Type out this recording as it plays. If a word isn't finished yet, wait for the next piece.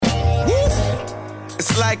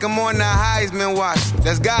It's like I'm on the Heisman watch.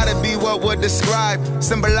 That's gotta be what would describe,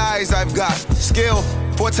 symbolize I've got skill,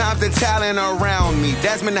 4 times the talent around me.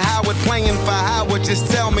 Desmond Howard playing for Howard.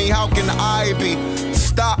 Just tell me, how can I be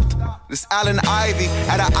stopped? This Allen Ivy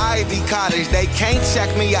at an Ivy College. They can't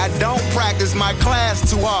check me. I don't practice my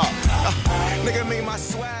class too hard. Look at me, my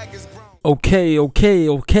swag is grown. Okay.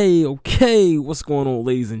 What's going on,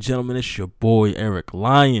 ladies and gentlemen? It's your boy, Eric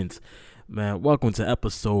Lyons. Man, welcome to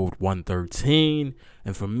episode 113.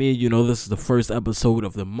 And for me, this is the first episode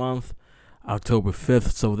of the month, October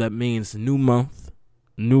 5th. So that means new month,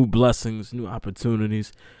 new blessings, new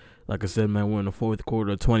opportunities. Like I said, man, we're in the fourth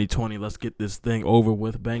quarter of 2020. Let's get this thing over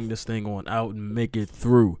with, bang this thing on out, and make it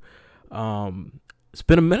through. It's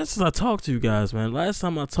been a minute since I talked to you guys, man. Last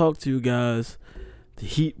time I talked to you guys, the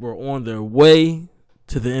Heat were on their way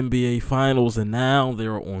to the NBA Finals, and now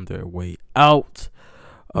they're on their way out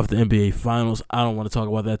of the NBA Finals. I don't want to talk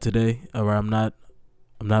about that today. All right, I'm not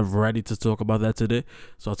ready to talk about that today,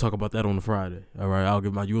 so I'll talk about that on Friday. All right, I'll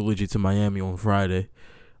give my eulogy to Miami on Friday.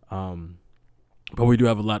 But we do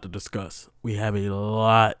have a lot to discuss. We have a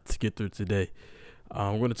lot to get through today.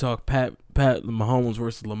 We're going to talk Pat Mahomes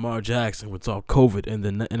versus Lamar Jackson. We'll talk COVID in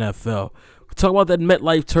the NFL. We'll talk about that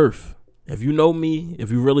MetLife turf. If you know me,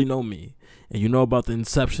 if you really know me, and you know about the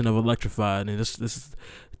inception of Electrified, and this is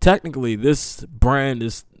technically this brand,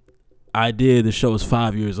 this idea, the show is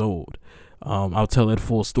 5 years old. I'll tell that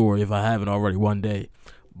full story if I haven't already one day.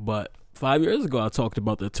 But 5 years ago, I talked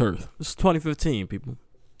about the turf. This is 2015, people.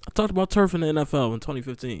 I talked about turf in the NFL in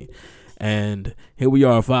 2015, and here we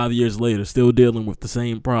are 5 years later, still dealing with the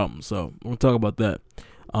same problem. So we're going to talk about that.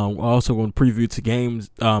 We're also going to preview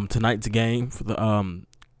tonight's game for the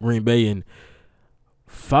Green Bay and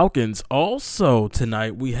Falcons. Also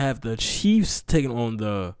tonight, we have the Chiefs taking on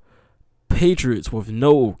the Patriots with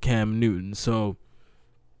no Cam Newton. So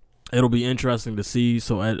it'll be interesting to see.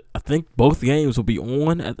 So I think both games will be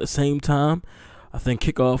on at the same time. I think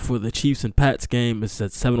kickoff for the Chiefs and Pats game is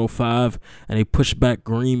at 7:05, and they push back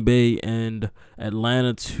Green Bay and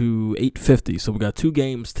Atlanta to 8:50. So we got 2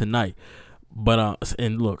 games tonight. But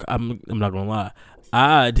and look, I'm not gonna lie,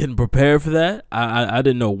 I didn't prepare for that. I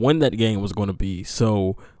didn't know when that game was going to be.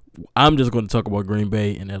 So I'm just going to talk about Green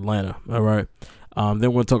Bay and Atlanta. All right. Then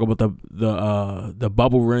we're going to talk about the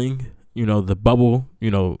bubble ring. The bubble.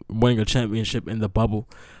 Winning a championship in the bubble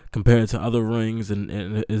compared to other rings, and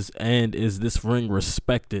is this ring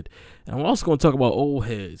respected? And I'm also going to talk about old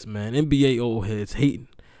heads, man, NBA old heads hating.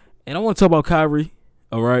 And I want to talk about Kyrie,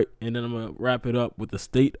 all right? And then I'm going to wrap it up with the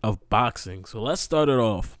state of boxing. So let's start it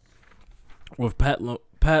off with Pat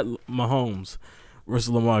Mahomes versus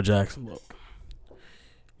Lamar Jackson. Look,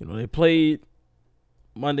 they played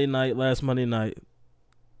last Monday night.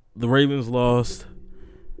 The Ravens lost,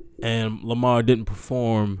 and Lamar didn't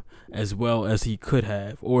perform as well as he could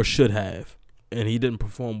have or should have, and he didn't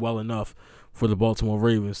perform well enough for the Baltimore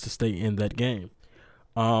Ravens to stay in that game.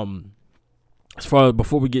 Before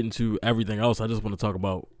we get into everything else, I just want to talk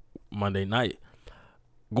about Monday night.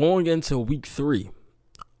 Going into week 3,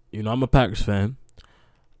 I'm a Packers fan,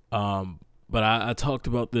 but I talked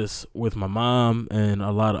about this with my mom and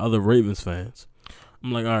a lot of other Ravens fans.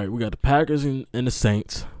 I'm like, all right, we got the Packers and the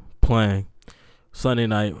Saints playing Sunday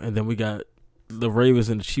night, and then we got the Ravens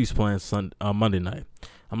and the Chiefs playing Monday night.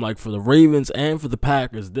 I'm like, for the Ravens and for the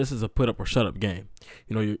Packers, this is a put up or shut up game.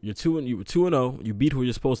 You're 2-0. You beat who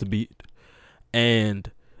you're supposed to beat, and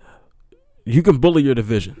you can bully your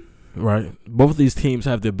division, right? Both of these teams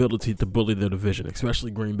have the ability to bully their division,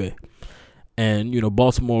 especially Green Bay. And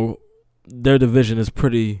Baltimore, their division is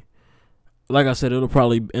pretty. Like I said, it'll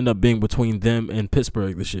probably end up being between them and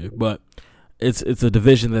Pittsburgh this year, but it's a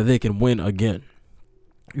division that they can win again.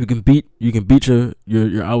 You can beat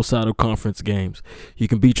your outside of conference games. You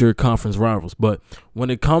can beat your conference rivals. But when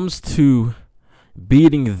it comes to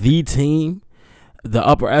beating the team, the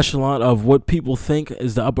upper echelon of what people think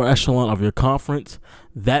is the upper echelon of your conference,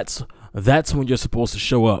 that's when you're supposed to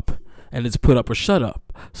show up. And it's put up or shut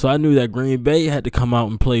up. So I knew that Green Bay had to come out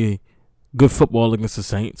and play good football against the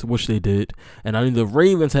Saints, which they did. And I knew the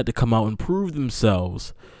Ravens had to come out and prove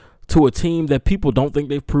themselves to a team that people don't think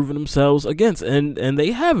they've proven themselves against, and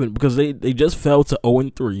they haven't, because they just fell to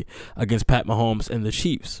 0-3 against Pat Mahomes and the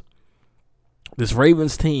Chiefs. This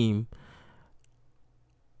Ravens team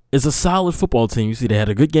is a solid football team. You see, they had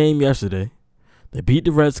a good game yesterday. They beat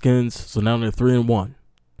the Redskins, so now they're 3-1.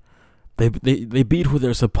 They beat who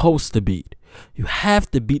they're supposed to beat. You have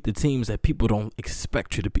to beat the teams that people don't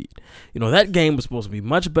expect you to beat. That game was supposed to be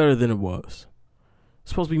much better than it was.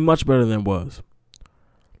 It's supposed to be much better than it was.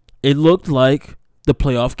 It looked like the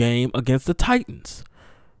playoff game against the Titans.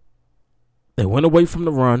 They went away from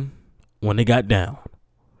the run when they got down.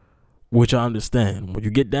 which I understand. When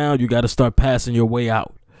you get down, you got to start passing your way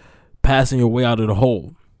out of the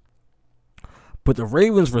hole. But the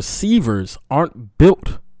Ravens receivers aren't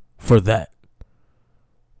built for that.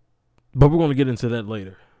 But we're going to get into that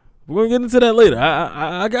later.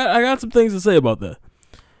 I got some things to say about that.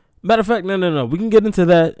 Matter of fact, no. We can get into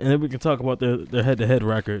that, and then we can talk about their head-to-head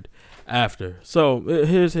record after. So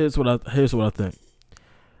here's what I think.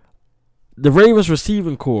 The Ravens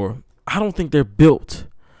receiving core, I don't think they're built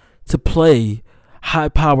to play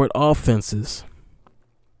high-powered offenses.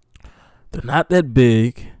 They're not that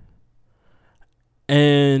big.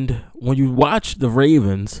 And when you watch the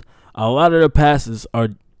Ravens, a lot of their passes are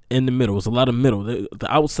in the middle. It's a lot of middle. The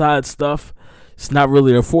outside stuff, it's not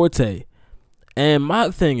really their forte. And my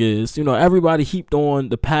thing is, everybody heaped on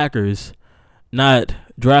the Packers not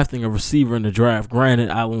drafting a receiver in the draft. Granted,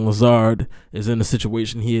 Allen Lazard is in the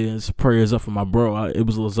situation he is. Prayers up for my bro. It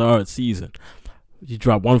was Lazard's season. He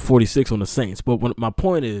dropped 146 on the Saints. But my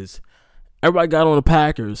point is, everybody got on the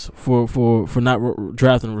Packers for not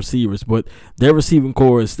drafting receivers, but their receiving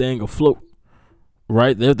core is staying afloat,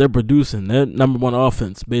 right? They're producing. They're number one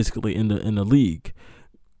offense basically in the league.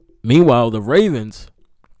 Meanwhile, the Ravens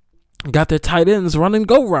got their tight ends running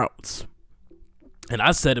go routes. And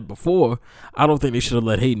I said it before, I don't think they should have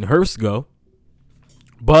let Hayden Hurst go.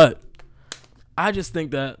 But I just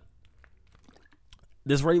think that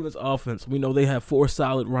this Ravens offense, we know they have 4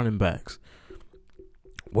 solid running backs.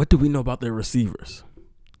 What do we know about their receivers?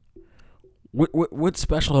 What's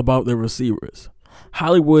special about their receivers?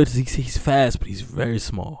 Hollywood, he's fast, but he's very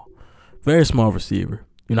small. Very small receiver.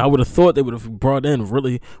 I would have thought they would have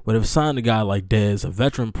would have signed a guy like Dez, a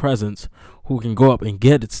veteran presence who can go up and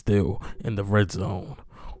get it still in the red zone,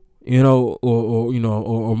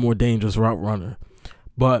 or more dangerous route runner.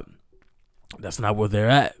 But that's not where they're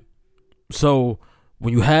at. So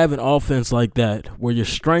when you have an offense like that, where your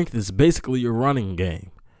strength is basically your running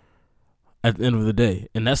game at the end of the day,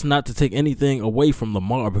 and that's not to take anything away from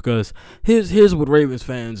Lamar, because here's what Ravens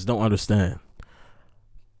fans don't understand.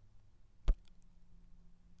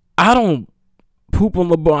 I don't poop on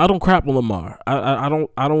Lamar. I don't crap on Lamar. I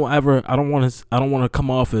don't want to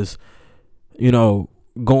come off as,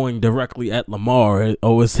 going directly at Lamar.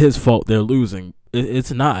 Oh, it's his fault they're losing.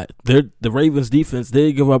 It's not. The Ravens defense,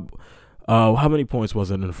 they give up. How many points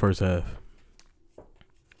was it in the first half?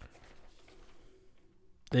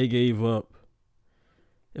 They gave up.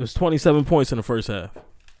 It was 27 points in the first half,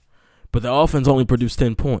 but the offense only produced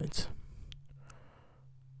 10 points.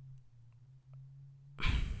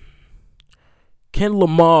 Can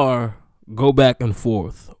Lamar go back and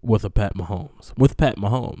forth with Pat Mahomes? With Pat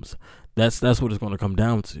Mahomes, that's what it's going to come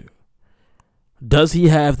down to. Does he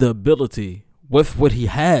have the ability, with what he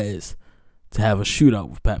has, to have a shootout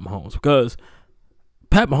with Pat Mahomes? Because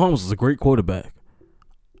Pat Mahomes is a great quarterback.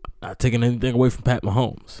 Not taking anything away from Pat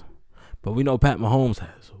Mahomes, but we know Pat Mahomes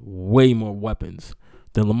has way more weapons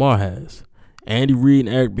than Lamar has. Andy Reid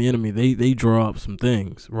and Eric Bieniemy, they draw up some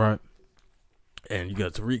things, right? And you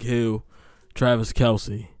got Tyreek Hill, Travis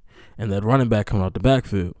Kelce, and that running back coming out the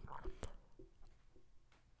backfield.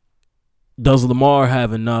 Does Lamar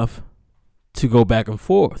have enough to go back and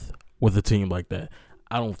forth with a team like that?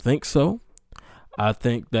 I don't think so. I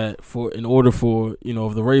think that in order for,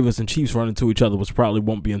 if the Ravens and Chiefs run into each other, which probably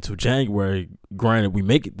won't be until January, granted we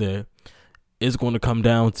make it there, it's going to come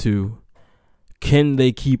down to, can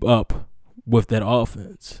they keep up with that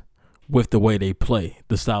offense, with the way they play,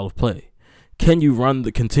 the style of play? Can you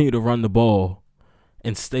continue to run the ball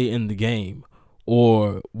and stay in the game?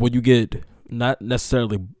 Or will you get not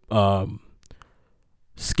necessarily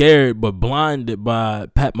scared but blinded by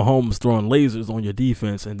Pat Mahomes throwing lasers on your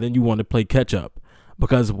defense, and then you want to play catch up?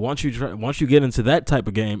 Because once you get into that type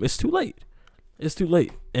of game, it's too late. It's too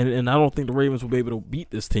late. And I don't think the Ravens will be able to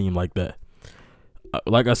beat this team like that.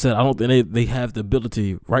 Like I said, I don't think they have the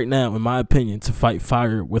ability right now, in my opinion, to fight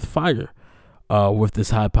fire with fire. With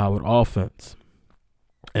this high-powered offense.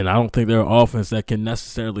 And I don't think they're an offense that can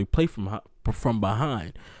necessarily play from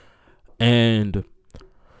behind. And,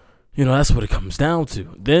 that's what it comes down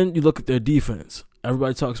to. Then you look at their defense.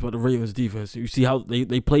 Everybody talks about the Ravens defense. You see how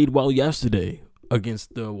they played well yesterday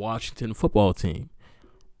against the Washington football team.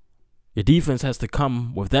 Your defense has to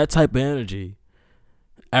come with that type of energy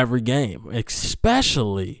every game,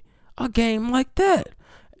 especially a game like that.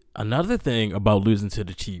 Another thing about losing to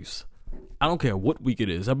the Chiefs, I don't care what week it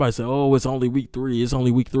is. Everybody say, oh, it's only week 3. It's only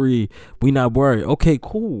week 3. We not worried. Okay,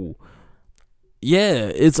 cool.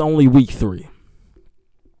 Yeah, it's only week 3.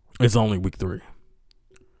 It's only week 3.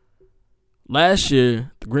 Last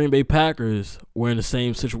year, the Green Bay Packers were in the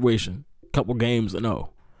same situation. Couple games,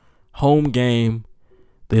 no. Home game,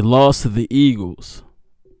 they lost to the Eagles.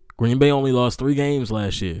 Green Bay only lost 3 games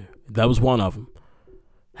last year. That was one of them.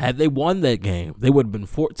 Had they won that game, they would have been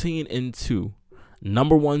 14-2,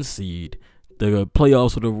 number 1 seed. The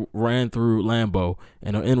playoffs would have ran through Lambeau,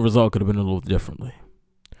 and the end result could have been a little differently.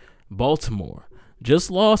 Baltimore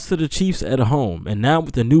just lost to the Chiefs at home, and now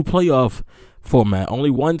with the new playoff format,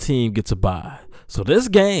 only one team gets a bye. So this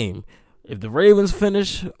game, if the Ravens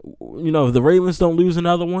finish, if the Ravens don't lose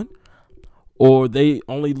another one, or they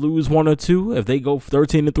only lose 1 or 2, if they go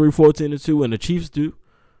 13-3, 14-2, and the Chiefs do,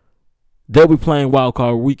 they'll be playing wild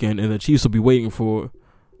card weekend, and the Chiefs will be waiting for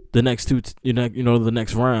the next the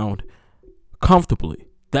next round comfortably.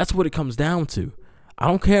 That's what it comes down to. I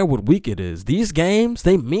don't care what week it is. These games,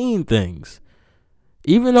 they mean things.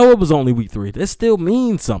 Even though it was only week 3, they still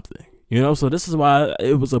mean something. So this is why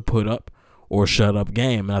it was a put up or shut up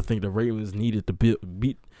game, and I think the Ravens needed to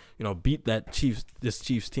beat this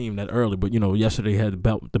Chiefs team that early. But yesterday had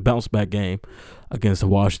the bounce back game against the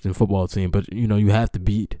Washington football team. But you have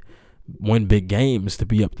to win big games to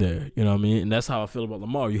be up there. You know what I mean? And that's how I feel about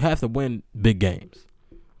Lamar. You have to win big games.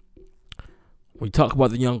 We talk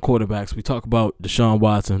about the young quarterbacks. We talk about Deshaun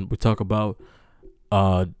Watson. We talk about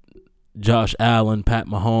Josh Allen, Pat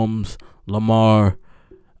Mahomes, Lamar.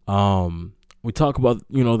 We talk about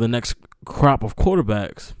the next crop of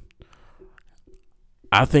quarterbacks.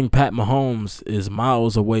 I think Pat Mahomes is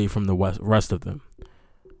miles away from the rest of them.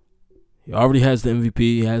 He already has the MVP.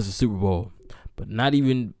 He has the Super Bowl. But not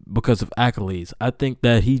even because of accolades. I think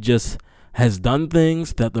that he just has done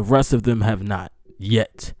things that the rest of them have not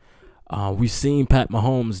yet. We've seen Pat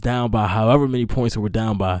Mahomes down by however many points they were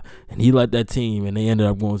down by, and he led that team, and they ended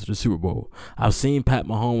up going to the Super Bowl. I've seen Pat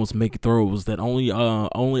Mahomes make throws that only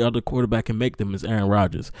other quarterback can make them is Aaron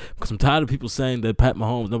Rodgers. Because I'm tired of people saying that Pat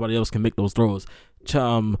Mahomes, nobody else can make those throws.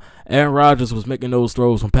 Aaron Rodgers was making those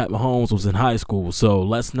throws when Pat Mahomes was in high school, so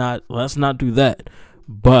let's not do that.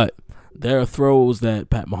 But there are throws that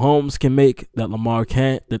Pat Mahomes can make that Lamar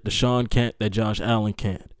can't, that Deshaun can't, that Josh Allen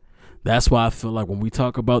can't. That's why I feel like when we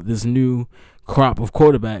talk about this new crop of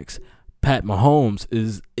quarterbacks, Pat Mahomes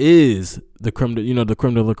is the creme de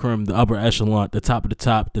la creme, the upper echelon, the top of the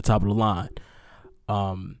top, the top of the line.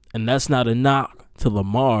 And that's not a knock to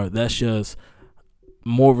Lamar. That's just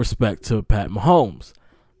more respect to Pat Mahomes.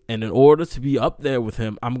 And in order to be up there with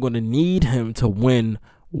him, I'm going to need him to win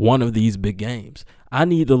one of these big games. I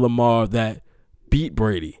need the Lamar that beat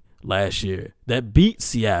Brady last year, that beat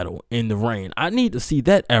Seattle in the rain. I need to see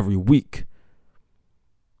that every week.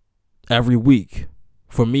 Every week.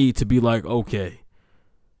 For me to be like, okay,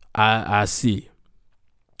 I see.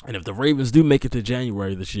 And if the Ravens do make it to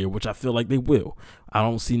January this year, which I feel like they will, I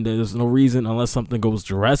don't see there's no reason, unless something goes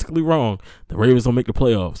drastically wrong, the Ravens don't make the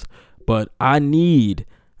playoffs. But I need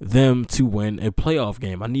them to win a playoff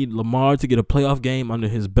game. I need Lamar to get a playoff game under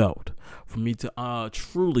his belt for me to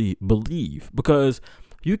truly believe. Because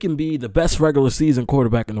you can be the best regular season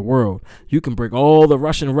quarterback in the world. You can break all the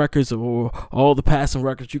rushing records or all the passing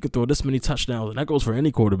records. You can throw this many touchdowns, and that goes for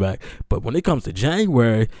any quarterback. But when it comes to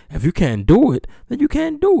January, if you can't do it, then you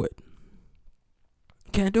can't do it.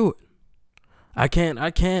 You can't do it. I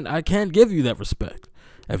can't give you that respect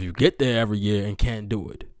if you get there every year and can't do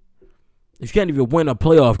it. If you can't even win a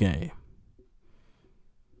playoff game.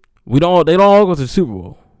 They don't all go to the Super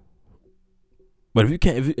Bowl. But if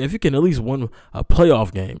you can at least win a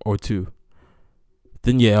playoff game or two,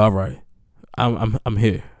 then yeah, all right, I'm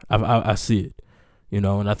here. I see it,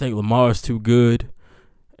 and I think Lamar is too good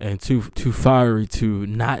and too fiery to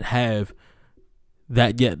not have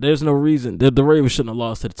that yet. There's no reason the Ravens shouldn't have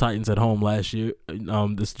lost to the Titans at home last year,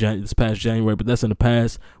 this past January, but that's in the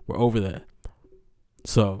past. We're over that.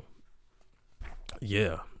 So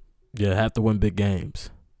yeah, have to win big games.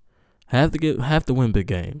 Have to win big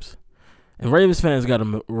games. And Ravens fans got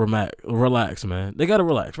to relax, man. They got to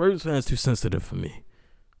relax. Ravens fans too sensitive for me.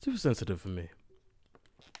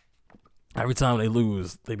 Every time they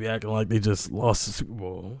lose, they be acting like they just lost the Super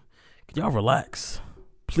Bowl. Can y'all relax?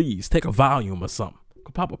 Please, take a volume or something.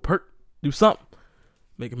 Go pop a perk. Do something.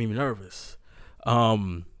 Making me nervous.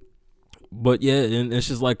 But yeah, and it's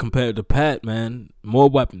just like compared to Pat, man, more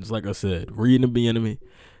weapons, like I said. Reading the enemy.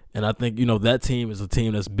 And I think, that team is a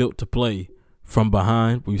team that's built to play from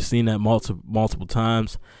behind. We've seen that multiple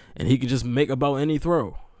times, and he can just make about any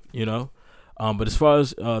throw, But as far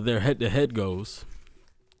as their head-to-head goes,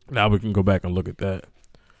 now we can go back and look at that.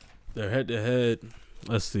 Their head-to-head,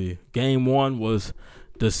 let's see. Game 1 was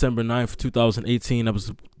December 9th, 2018. That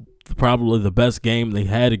was probably the best game they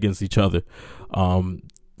had against each other.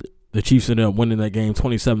 The Chiefs ended up winning that game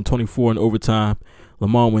 27-24 in overtime.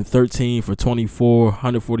 Lamar went 13 for 24,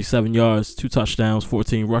 147 yards, 2 touchdowns,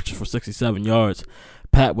 14 rushes for 67 yards.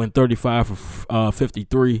 Pat went 35 for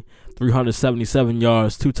 53, 377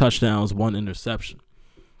 yards, 2 touchdowns, 1 interception.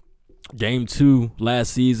 Game 2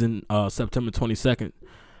 last season, September 22nd,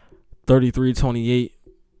 33-28.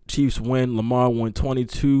 Chiefs win. Lamar went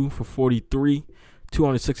 22 for 43,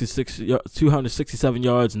 267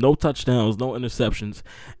 yards, no touchdowns, no interceptions,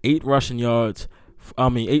 8 rushes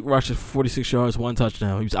for 46 yards, 1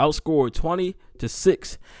 touchdown. He was outscored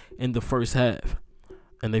 20-6 in the first half,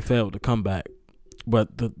 and they failed to come back.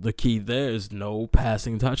 But the key there is no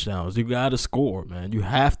passing touchdowns. You got to score, man. You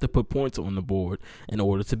have to put points on the board in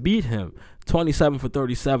order to beat him. 27 for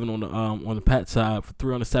 37 on the Pat side for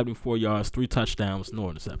 374 yards, 3 touchdowns, no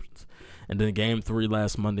interceptions. And then game 3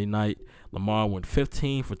 last Monday night, Lamar went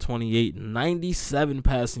 15 for 28, 97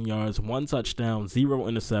 passing yards, 1 touchdown, 0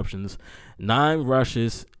 interceptions, 9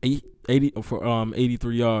 rushes,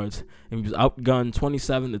 83 yards, and he was outgunned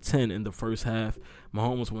 27-10 in the first half.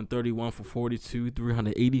 Mahomes went 31 for 42,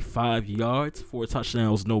 385 yards, 4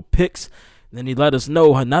 touchdowns, no picks. And then he let us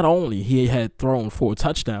know not only he had thrown 4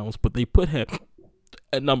 touchdowns, but they put him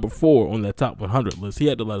at number 4 on that top 100 list. He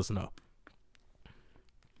had to let us know.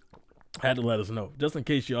 Just in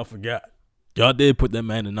case y'all forgot. Y'all did put that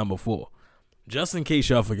man at number 4. Just in case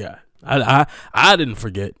y'all forgot. I didn't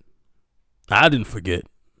forget.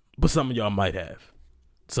 But some of y'all might have.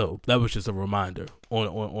 So that was just a reminder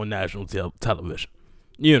on national television.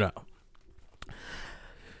 You know.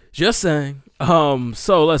 Just saying.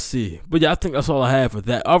 So let's see. But yeah, I think that's all I have for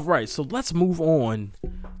that. All right, so let's move on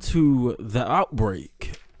to the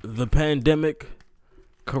outbreak. The pandemic,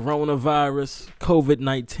 coronavirus,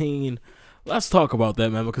 COVID-19. Let's talk about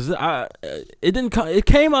that, man, because it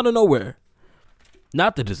came out of nowhere.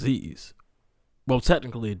 Not the disease. Well,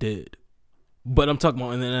 technically it did. But I'm talking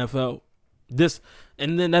about in the NFL. This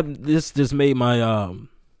just made my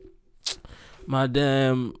my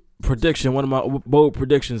damn prediction, one of my bold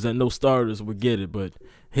predictions that no starters would get it, but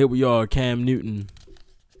here we are. Cam Newton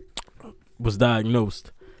was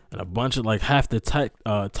diagnosed, and a bunch of half the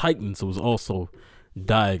Titans was also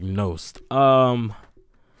diagnosed.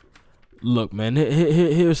 Look, man,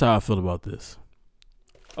 here's how I feel about this.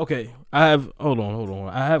 Okay, hold on.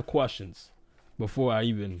 I have questions before I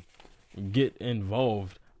even get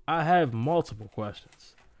involved. I have multiple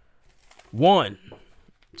questions. 1,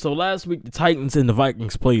 so last week the Titans and the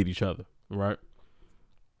Vikings played each other, right?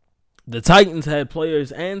 The Titans had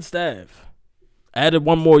players and staff. Added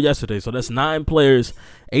 1 more yesterday, so that's 9 players,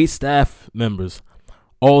 8 staff members,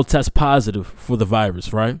 all test positive for the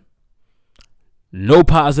virus, right? No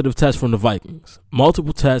positive test from the Vikings.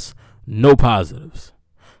 Multiple tests, no positives.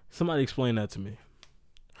 Somebody explain that to me.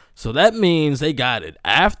 So that means they got it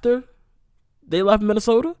after they left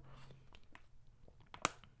Minnesota?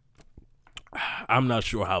 I'm not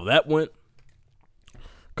sure how that went.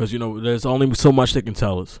 Because, there's only so much they can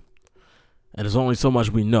tell us. And there's only so much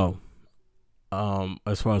we know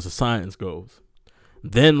as far as the science goes.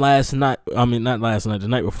 Then the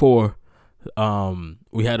night before,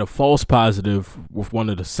 we had a false positive with one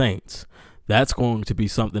of the Saints. That's going to be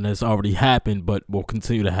something that's already happened, but will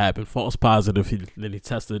continue to happen. False positive. Then he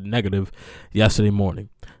tested negative yesterday morning.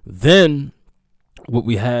 Then what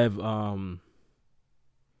we have,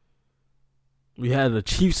 we had a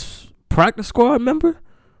Chiefs practice squad member.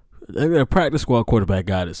 A practice squad quarterback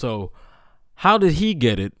got it. So how did he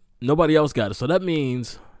get it? Nobody else got it. So that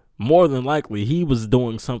means more than likely he was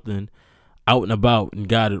doing something out and about and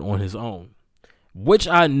got it on his own, which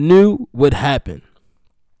I knew would happen.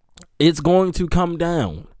 It's going to come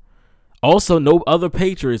down. Also, no other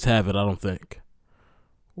Patriots have it, I don't think.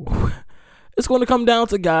 It's going to come down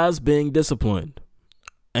to guys being disciplined.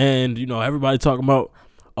 And, everybody talking about,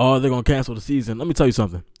 they're going to cancel the season. Let me tell you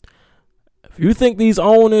something. If you think these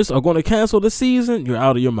owners are going to cancel the season, you're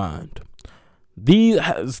out of your mind.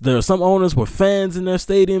 There are some owners with fans in their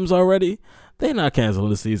stadiums already. They're not canceling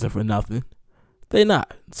the season for nothing. They're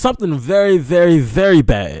not. Something very, very, very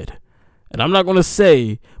bad. And I'm not going to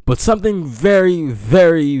say, but something very,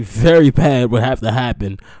 very, very bad would have to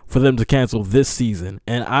happen for them to cancel this season.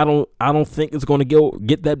 And I don't think it's going to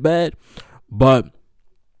get that bad. But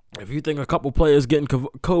if you think a couple players getting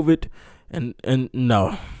COVID, and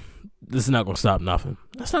no, this is not going to stop nothing.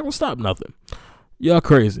 That's not going to stop nothing. Y'all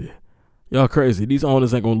crazy. These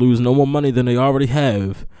owners ain't going to lose no more money than they already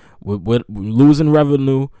have with losing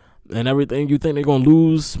revenue and everything. You think they're going to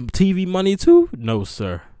lose TV money too? No,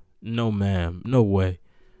 sir. No, ma'am. No way.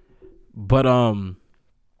 But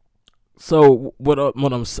so what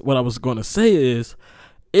I was going to say is,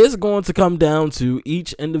 it's going to come down to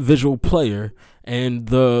each individual player and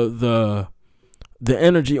the the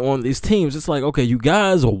energy on these teams. It's like, okay, you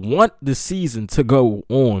guys want the season to go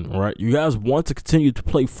on, right? You guys want to continue to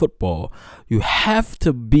play football. You have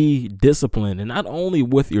to be disciplined, and not only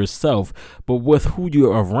with yourself, but with who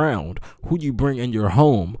you're around, who you bring in your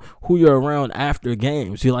home, who you're around after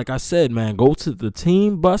games. You, like I said, man, go to the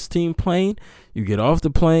team bus, team plane. You get off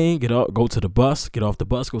the plane, go to the bus, get off the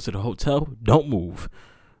bus, go to the hotel. Don't move.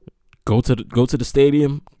 Go to the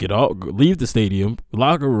stadium, get out, leave the stadium,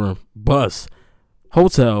 locker room, bus,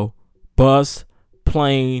 hotel, bus,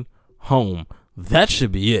 plane, home. That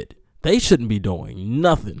should be it. They shouldn't be doing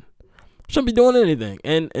nothing. Shouldn't be doing anything.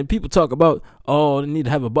 And people talk about, oh, they need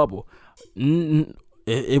to have a bubble.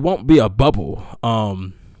 It won't be a bubble.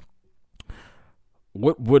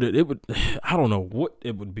 What would it would, I don't know what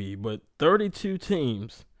it would be, but 32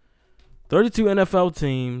 teams, 32 NFL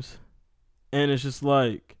teams, and it's just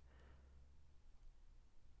like,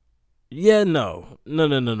 yeah, no.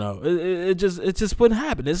 It just wouldn't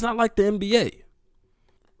happen. It's not like the NBA.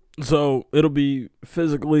 So it'll be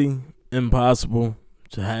physically impossible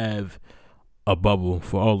to have a bubble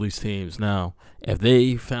for all these teams. Now, if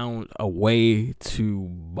they found a way to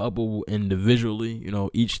bubble individually,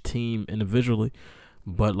 each team individually,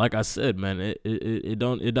 but like I said, man,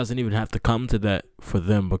 it doesn't even have to come to that for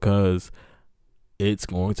them, because it's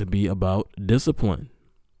going to be about discipline.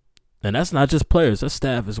 And that's not just players, that's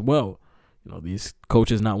staff as well. These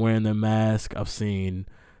coaches not wearing their mask. I've seen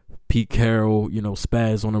Pete Carroll,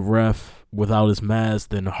 spaz on a ref without his mask.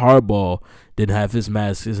 Then Harbaugh didn't have his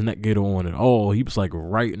mask, his neck gaiter on at all. He was like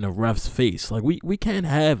right in the ref's face. Like we can't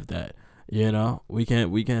have that. We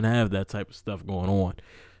can't have that type of stuff going on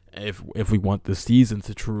if we want the season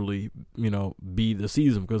to truly, be the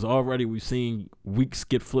season, because already we've seen weeks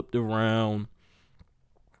get flipped around.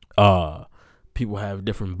 People have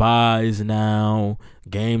different buys now,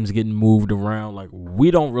 games getting moved around. Like, we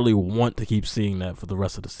don't really want to keep seeing that for the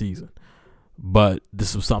rest of the season. But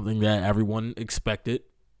this was something that everyone expected,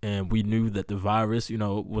 and we knew that the virus,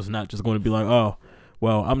 was not just going to be like, oh,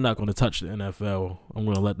 well, I'm not going to touch the NFL. I'm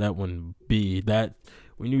going to let that one be. That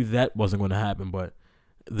we knew that wasn't going to happen, but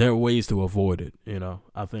there are ways to avoid it,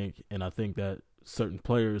 I think that certain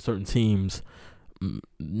players, certain teams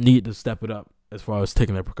need to step it up as far as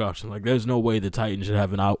taking their precautions. Like, there's no way the Titans should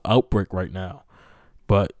have an outbreak right now.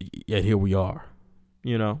 But yet here we are,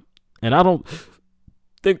 And I don't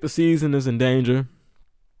think the season is in danger.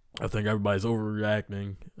 I think everybody's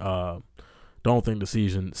overreacting. Don't think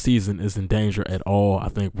the season is in danger at all. I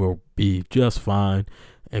think we'll be just fine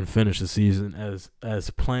and finish the season as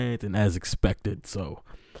planned and as expected. So,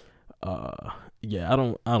 yeah, I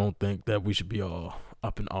don't think that we should be all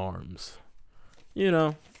up in arms.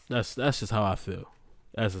 That's just how I feel.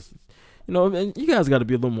 That's just, and you guys got to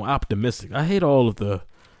be a little more optimistic. I hate all of the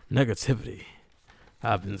negativity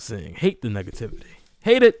I've been seeing. Hate the negativity.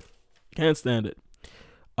 Hate it. Can't stand it.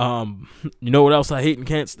 You know what else I hate and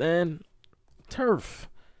can't stand? Turf.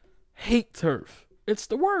 Hate turf. It's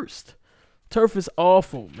the worst. Turf is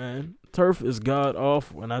awful, man. Turf is god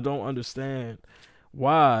awful, and I don't understand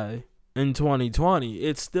why in 2020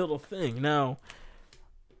 it's still a thing. Now,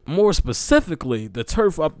 more specifically, the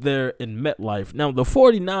turf up there in MetLife. Now, the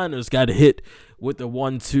 49ers got hit with the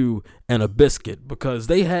 1-2 and a biscuit because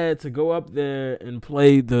they had to go up there and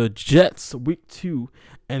play the Jets week 2,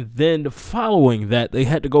 and then following that, they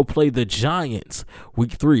had to go play the Giants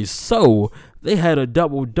week 3. So they had a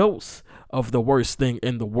double dose of the worst thing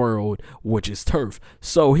in the world, which is turf.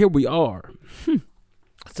 So here we are.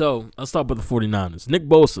 So let's start with the 49ers. Nick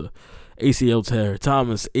Bosa, ACL tear.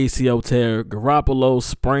 Thomas, ACL tear. Garoppolo,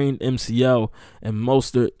 sprained MCL. And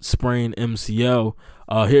Mostert, sprained MCL.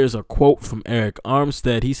 Here's a quote from Eric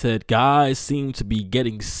Armstead. He said, guys seem to be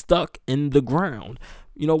getting stuck in the ground.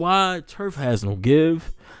 You know why? Turf has no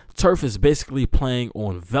give. Turf is basically playing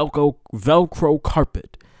on Velcro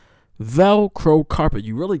carpet. Velcro carpet.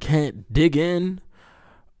 You really can't dig in.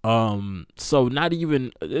 So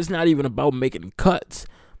it's not even about making cuts.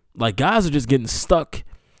 Like, guys are just getting stuck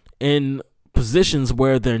in positions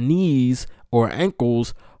where their knees or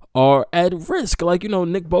ankles are at risk. Like,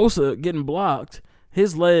 Nick Bosa getting blocked,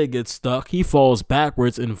 his leg gets stuck, he falls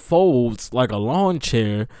backwards and folds like a lawn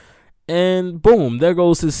chair, and boom, there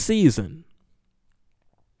goes his season.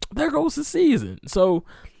 So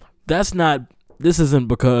this isn't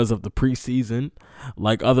because of the preseason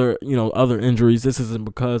like other injuries. This isn't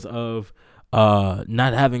because of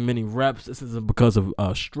not having many reps. This isn't because of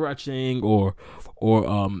stretching or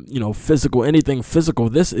anything physical.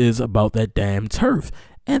 This is about that damn turf,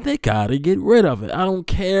 and they gotta get rid of it. I don't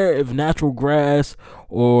care if natural grass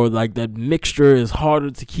or like that mixture is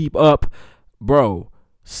harder to keep up, bro.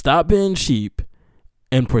 Stop being cheap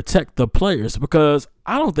and protect the players, because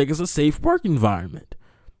I don't think it's a safe work environment.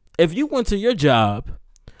 If you went to your job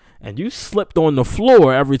and you slipped on the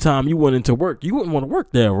floor every time you went into work, you wouldn't want to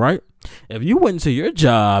work there, right? If you went to your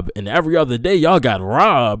job and every other day y'all got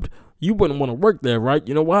robbed, you wouldn't want to work there, right?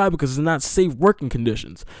 You know why? Because it's not safe working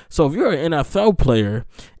conditions. So if you're an NFL player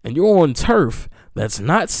and you're on turf that's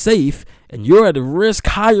not safe and you're at a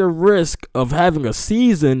higher risk of having a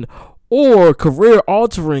season or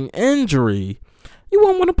career-altering injury, you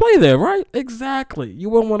wouldn't want to play there, right? Exactly. You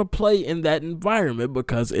wouldn't want to play in that environment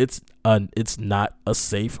because it's not a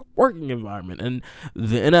safe working environment. And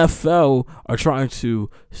the NFL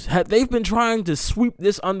they've been trying to sweep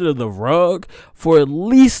this under the rug for at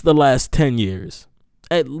least the last 10 years.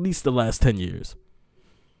 At least the last 10 years.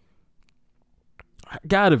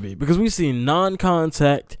 Gotta be, because we've seen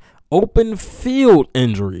non-contact, open field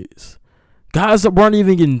injuries. Guys that weren't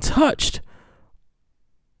even getting touched.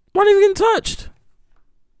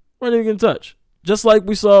 Just like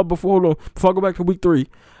we saw before I go back to week 3.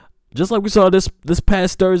 Just like we saw this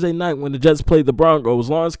past Thursday night when the Jets played the Broncos.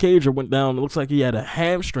 Lawrence Cager went down. It looks like he had a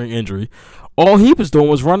hamstring injury. All he was doing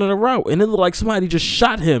was running a route, and it looked like somebody just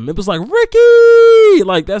shot him. It was like, Ricky!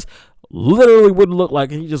 Like, that's literally what it looked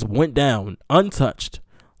like, and he just went down untouched,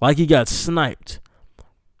 like he got sniped.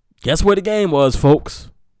 Guess where the game was,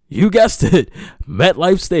 folks? You guessed it,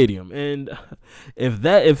 MetLife Stadium. And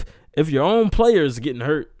if your own player is getting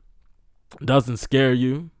hurt, doesn't scare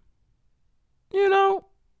you, you know,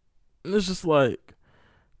 it's just like,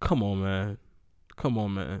 come on, man.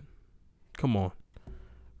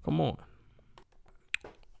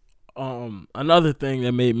 Another thing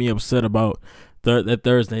that made me upset about that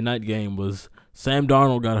Thursday night game was Sam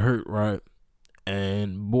Darnold got hurt, right?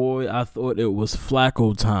 And boy, I thought it was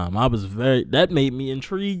Flacco time. That made me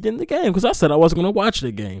intrigued in the game because I said I wasn't going to watch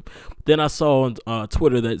the game. Then I saw on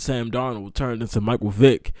Twitter that Sam Darnold turned into Michael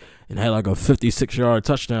Vick and had like a 56-yard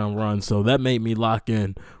touchdown run. So that made me lock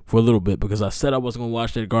in for a little bit because I said I wasn't going to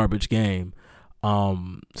watch that garbage game.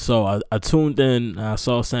 So I tuned in and I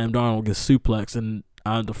saw Sam Darnold get suplexed, and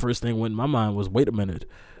the first thing went in my mind was, wait a minute,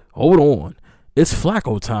 hold on. It's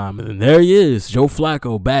Flacco time, and then there he is, Joe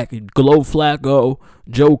Flacco back, Glow Flacco,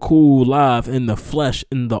 Joe Cool live in the flesh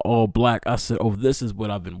in the all black. I said, oh, this is what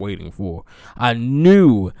I've been waiting for. I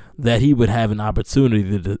knew that he would have an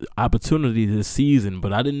opportunity this season,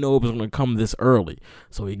 but I didn't know it was going to come this early.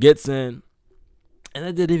 So he gets in, and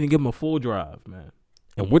I didn't even give him a full drive, man.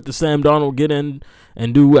 And what did Sam Darnold get in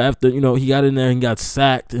and do after, he got in there and got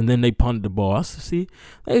sacked, and then they punted the ball? I said, see,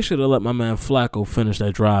 they should have let my man Flacco finish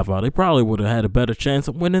that drive out. They probably would have had a better chance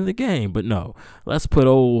of winning the game. But no, let's put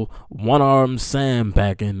old one-armed Sam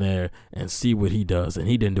back in there and see what he does. And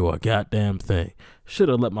he didn't do a goddamn thing. Should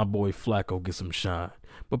have let my boy Flacco get some shine.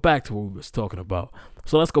 But back to what we was talking about.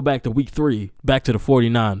 So let's go back to week 3, back to the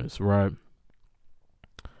 49ers, right?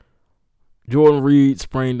 Jordan Reed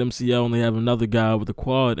sprained MCL, and they have another guy with a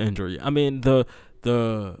quad injury. I mean, the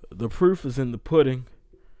proof is in the pudding.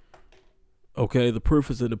 Okay, the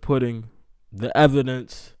proof is in the pudding. The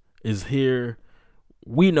evidence is here.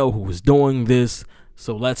 We know who is doing this,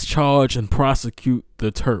 so let's charge and prosecute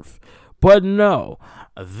the turf. But no,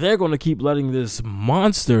 they're going to keep letting this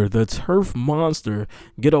monster, the turf monster,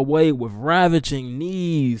 get away with ravaging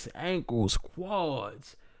knees, ankles,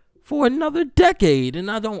 quads for another decade, and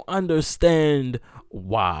I don't understand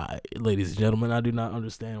why, ladies and gentlemen. I do not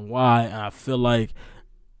understand why. I feel like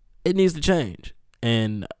it needs to change,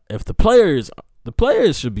 and if the players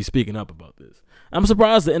should be speaking up about this. I'm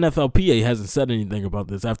surprised the NFLPA hasn't said anything about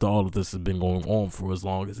this after all of this has been going on for as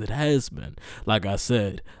long as it has been. Like I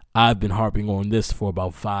said, I've been harping on this for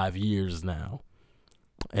about 5 years now,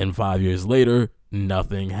 and 5 years later,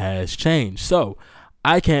 nothing has changed. So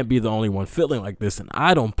I can't be the only one feeling like this, and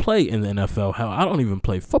I don't play in the NFL. Hell, I don't even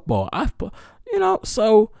play football.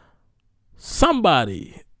 So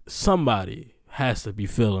somebody has to be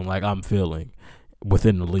feeling like I'm feeling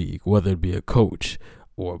within the league, whether it be a coach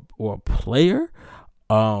or a player.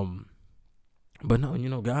 But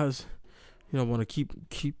no, guys, want to keep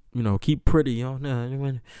pretty.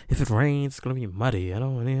 If it rains, it's gonna be muddy. I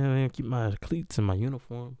don't want to keep my cleats and my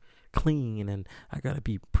uniform clean, and I gotta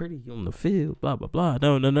be pretty on the field, blah blah blah.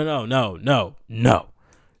 No.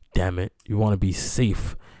 Damn it. You want to be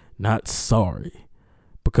safe, not sorry.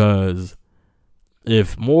 Because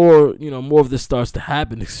if more of this starts to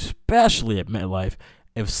happen, especially at MetLife,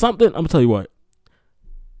 I'm gonna tell you what,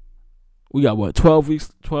 we got 13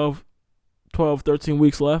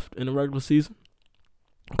 weeks left in the regular season,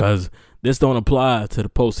 because this don't apply to the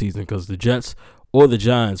postseason, because the Jets or the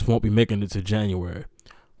Giants won't be making it to January.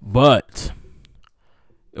 But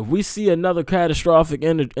if we see another catastrophic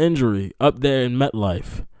injury up there in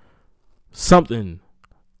MetLife, somebody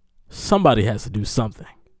has to do something.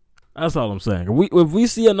 That's all I'm saying. If we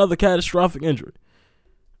see another catastrophic injury,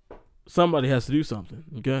 somebody has to do something.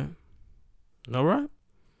 Okay, all right.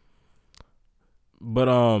 But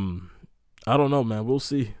I don't know, man. We'll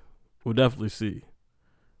see. We'll definitely see.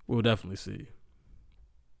 Let's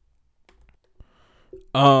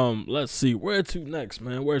see. Where to next,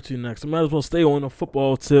 man? I might as well stay on a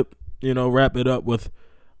football tip. Wrap it up with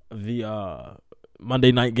the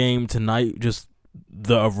Monday night game tonight. Just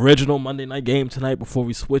the original Monday night game tonight before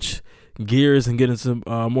we switch gears and get into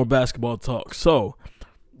more basketball talk. So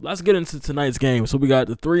let's get into tonight's game. So we got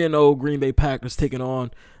the 3-0 Green Bay Packers taking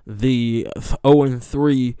on the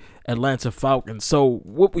 0-3 Atlanta Falcons. So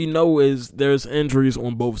what we know is there's injuries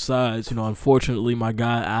on both sides. Unfortunately, my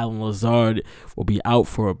guy Allen Lazard will be out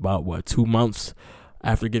for about 2 months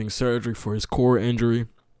after getting surgery for his core injury.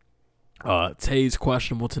 Tay's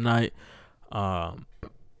questionable tonight. A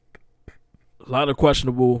lot of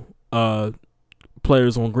questionable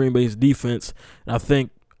players on Green Bay's defense. And I think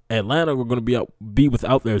Atlanta were going to be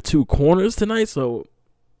without their 2 corners tonight, so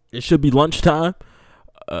it should be lunchtime.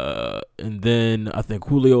 And then I think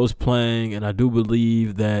Julio is playing, and I do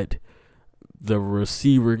believe that the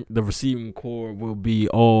receiving core will be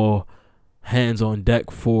all hands on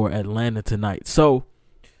deck for Atlanta tonight. So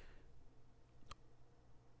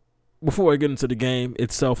before I get into the game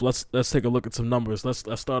itself, let's take a look at some numbers.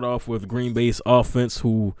 Let's start off with Green Bay's offense,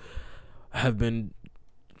 who have been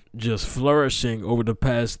just flourishing over the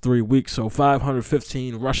past 3 weeks. So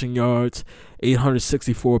 515 rushing yards,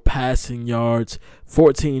 864 passing yards,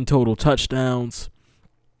 14 total touchdowns.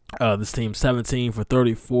 This team 17 for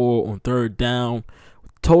 34 on third down.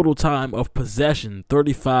 Total time of possession,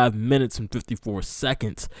 35 minutes and 54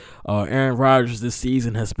 seconds. Aaron Rodgers this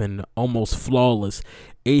season has been almost flawless.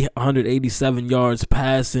 887 yards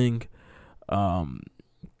passing,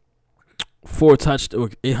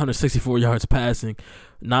 864 yards passing,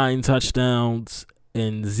 9 touchdowns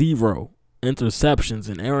and 0 interceptions.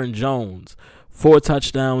 And Aaron Jones, 4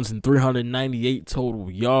 touchdowns and 398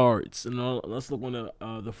 total yards. And let's look on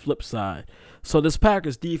the flip side. So this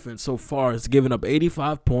Packers defense so far has given up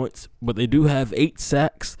 85 points, but they do have 8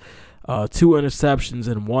 sacks, 2 interceptions,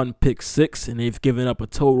 and 1 pick six, and they've given up a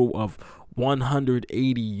total of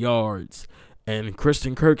 180 yards. And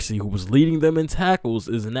Christian Kirksey, who was leading them in tackles,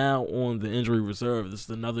 is now on the injury reserve. This is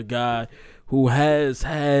another guy who has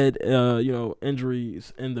had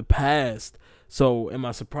injuries in the past. So am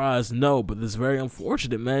I surprised? No, but this is very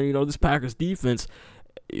unfortunate, man. This Packers defense,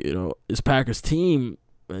 this Packers team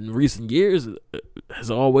in recent years has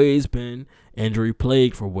always been injury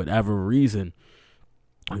plagued for whatever reason.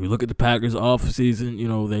 When you look at the Packers off season,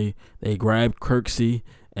 they grabbed Kirksey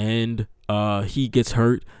and he gets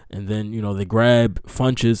hurt, and then they grab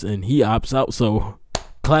Funches and he opts out. So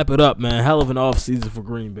clap it up, man. Hell of an off season for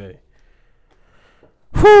Green Bay.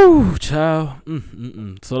 Whew, child.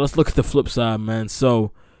 So let's look at the flip side, man.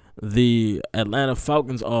 So the Atlanta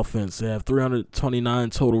Falcons offense, they have 329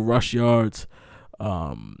 total rush yards,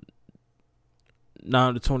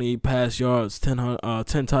 928 pass yards, 10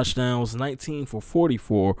 touchdowns, 19 for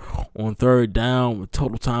 44 on third down with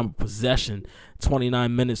total time of possession,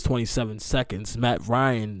 29 minutes, 27 seconds. Matt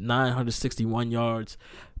Ryan, 961 yards,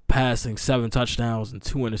 passing, 7 touchdowns and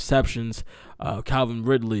 2 interceptions. Calvin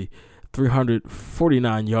Ridley,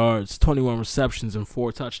 349 yards, 21 receptions, and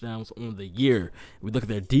 4 touchdowns on the year. We look at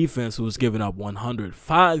their defense, who was giving up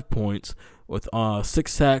 105 points with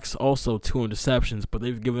 6 sacks, also 2 interceptions, but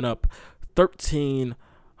they've given up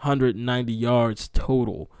 1,390 yards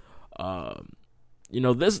total.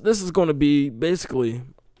 This is going to be basically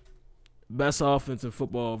best offense in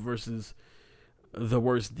football versus the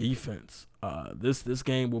worst defense. This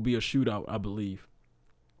game will be a shootout, I believe.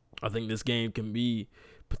 I think this game can be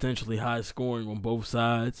potentially high scoring on both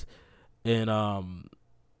sides, and I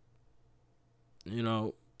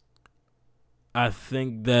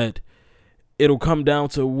think that it'll come down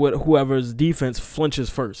to whoever's defense flinches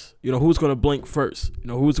first. Who's going to blink first.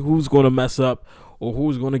 Who's going to mess up, or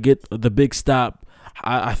who's going to get the big stop.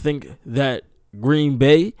 I think that Green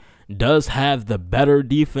Bay does have the better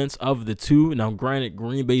defense of the two. Now, granted,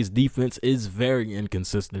 Green Bay's defense is very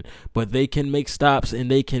inconsistent, but they can make stops and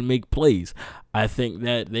they can make plays. I think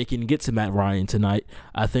that they can get to Matt Ryan tonight.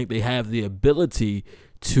 I think they have the ability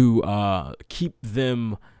to keep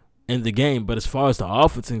them in the game. But as far as the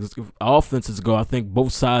offenses go, I think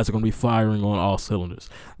both sides are going to be firing on all cylinders.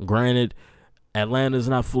 Granted, Atlanta's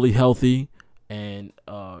not fully healthy, and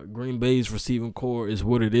Green Bay's receiving core is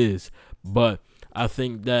what it is. But I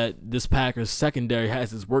think that this Packers secondary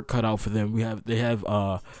has its work cut out for them. They have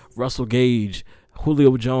Russell Gage,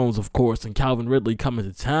 Julio Jones, of course, and Calvin Ridley coming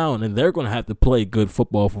to town, and they're going to have to play good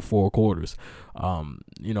football for 4 quarters.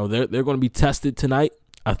 They're going to be tested tonight.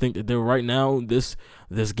 I think that they're right now this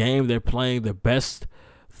game they're playing the best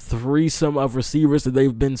threesome of receivers that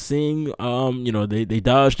they've been seeing. They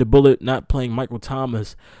dodged a bullet not playing Michael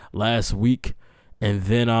Thomas last week, and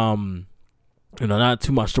then not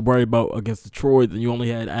too much to worry about against Detroit. Then you only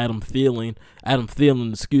had Adam Thielen,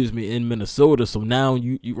 in Minnesota. So now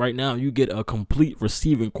you right now you get a complete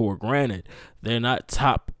receiving core. Granted, they're not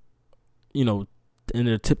top, in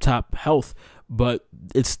their tip-top health, but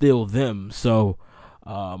it's still them. So,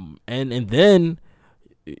 and then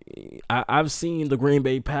I've seen the Green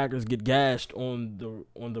Bay Packers get gashed on the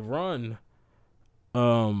run,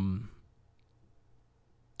 on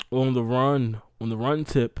the run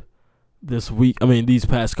tip this week. I mean, these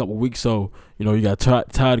past couple weeks. So, you got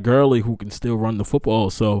Todd Gurley who can still run the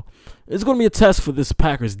football. So it's going to be a test for this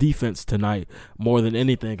Packers defense tonight more than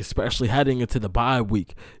anything, especially heading into the bye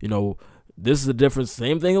week. This is a different,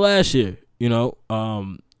 same thing last year.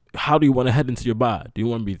 How do you want to head into your bye? Do you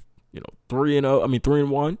want to be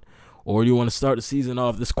 3-1, or do you want to start the season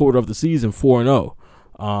off this quarter of the season 4-0?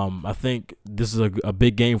 I think this is a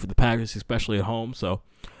big game for the Packers, especially at home. So,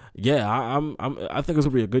 yeah, I think it's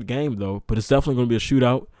gonna be a good game though, but it's definitely gonna be a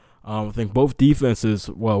shootout. I think both defenses.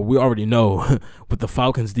 Well, we already know what the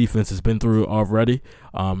Falcons' defense has been through already,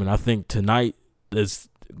 and I think tonight is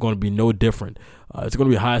going to be no different. It's going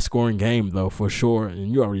to be a high-scoring game though, for sure.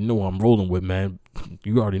 And you already know what I'm rolling with, man.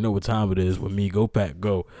 You already know what time it is with me. Go Pack,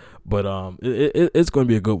 go! But it's going to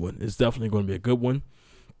be a good one. It's definitely going to be a good one.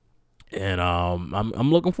 And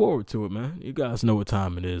I'm looking forward to it, man. You guys know what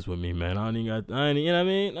time it is with me, man. I ain't even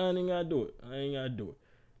gotta do it.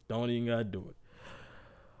 Don't even gotta do it.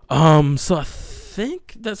 So I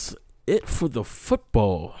think that's it for the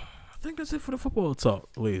football. Talk,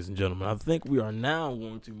 ladies and gentlemen. I think we are now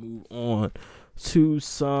going to move on to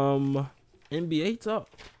some NBA talk.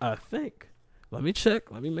 I think. Let me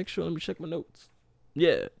check. Let me make sure. Let me check my notes.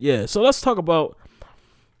 Yeah. So let's talk about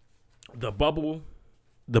the bubble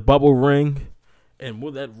ring, and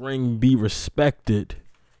will that ring be respected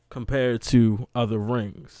compared to other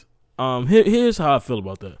rings? Here's how I feel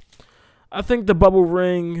about that. I think the bubble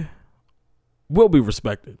ring will be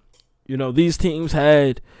respected. These teams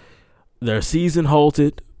had their season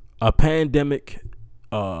halted, a pandemic,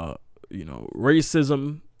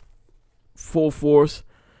 racism, full force,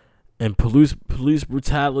 and police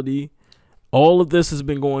brutality. All of this has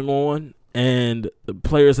been going on, and the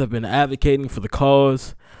players have been advocating for the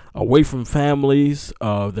cause, away from families.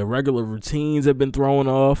 Their regular routines have been thrown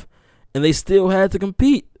off, and they still had to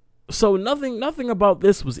compete. So nothing about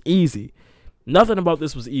this was easy. Nothing about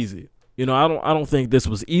this was easy. I don't think this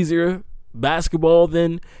was easier basketball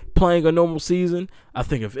than playing a normal season. I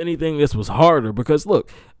think if anything, this was harder because look,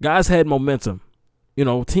 guys had momentum.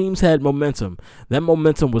 Teams had momentum. That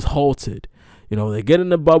momentum was halted. They get in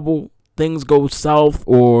the bubble, things go south,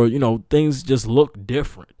 or things just look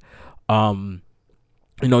different.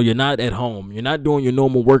 You're not at home. You're not doing your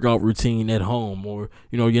normal workout routine at home, or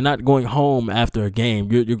you're not going home after a game.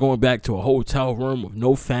 You're going back to a hotel room with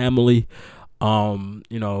no family.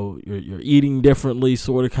 You're eating differently,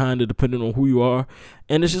 sort of, kind of, depending on who you are.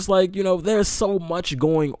 And it's just like, there's so much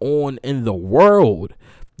going on in the world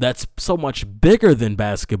that's so much bigger than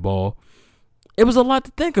basketball. It was a lot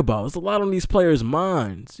to think about. It's a lot on these players'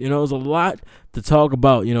 minds. There's a lot to talk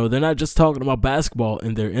about. They're not just talking about basketball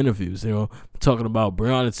in their interviews. They're talking about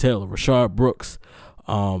Breonna Taylor, Rashard Brooks,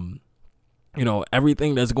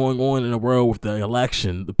 everything that's going on in the world with the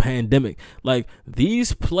election, the pandemic. Like,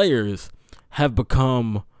 these players have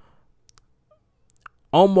become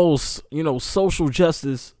almost, social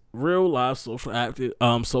justice, real life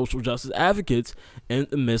social justice advocates in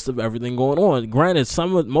the midst of everything going on. Granted,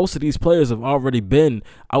 most of these players have already been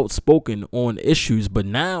outspoken on issues, but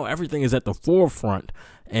now everything is at the forefront,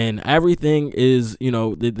 and everything is,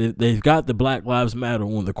 they've got the Black Lives Matter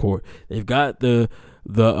on the court. They've got the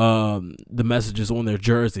messages on their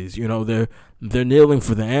jerseys. They're kneeling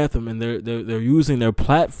for the anthem, and they're using their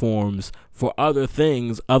platforms for other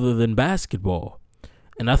things other than basketball.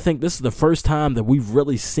 And I think this is the first time that we've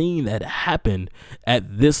really seen that happen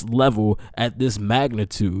at this level, at this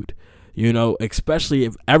magnitude. Especially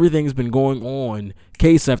if everything's been going on,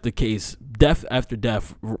 case after case, death after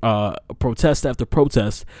death, protest after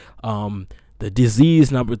protest. The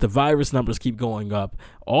disease numbers, the virus numbers keep going up.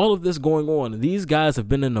 All of this going on. And these guys have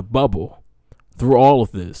been in a bubble through all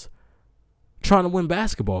of this, trying to win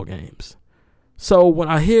basketball games. So when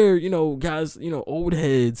I hear, guys, old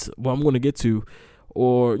heads, well, I'm going to get to,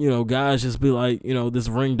 or, guys just be like, this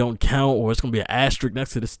ring don't count, or it's going to be an asterisk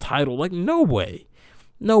next to this title. Like, no way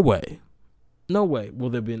will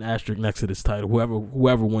there be an asterisk next to this title,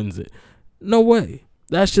 whoever wins it. No way.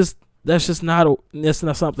 That's not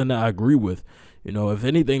something that I agree with. If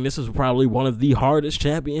anything, this is probably one of the hardest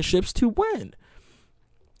championships to win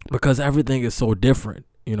because everything is so different.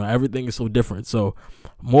 Everything is so different. So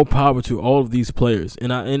more power to all of these players.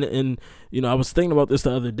 And I was thinking about this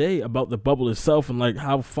the other day about the bubble itself and like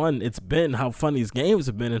how fun it's been, how fun these games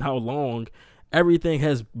have been, and how long everything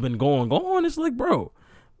has been going on. It's like, bro,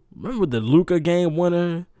 remember the Luka game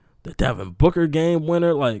winner, the Devin Booker game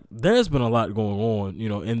winner? Like, there's been a lot going on,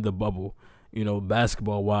 in the bubble,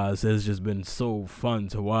 basketball wise. It's just been so fun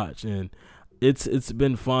to watch, and it's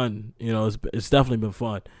been fun. It's definitely been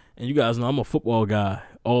fun. And you guys know I'm a football guy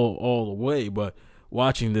all the way, but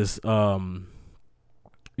watching this, watching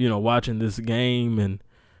this game, and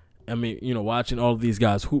I mean, watching all of these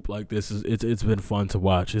guys hoop like this it's been fun to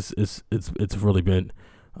watch. It's really been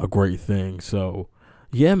a great thing. So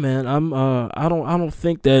yeah, man, I don't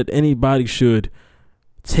think that anybody should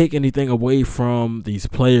take anything away from these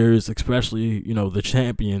players, especially the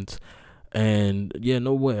champions. And yeah,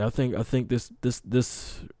 no way. I think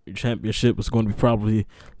this championship was going to be probably,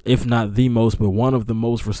 if not the most, but one of the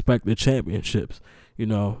most respected championships.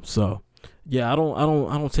 So yeah, I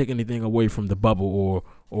don't take anything away from the bubble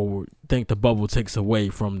or think the bubble takes away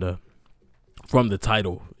from the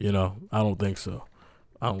title. I don't think so.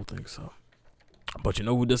 But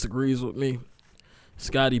who disagrees with me?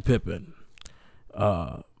 Scottie Pippen.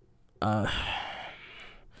 Let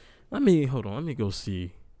me go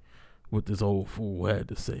see what this old fool had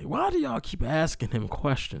to say. Why do y'all keep asking him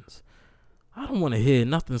questions? I don't want to hear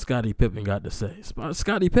nothing Scottie Pippen got to say.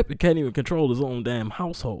 Scottie Pippen can't even control his own damn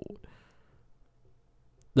household.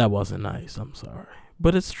 That wasn't nice. I'm sorry.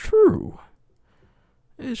 But it's true.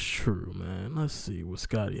 It's true, man. Let's see what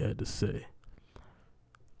Scottie had to say.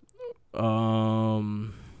 Where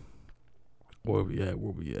we at?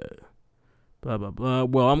 Blah, blah, blah.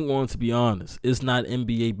 Well, I'm going to be honest. It's not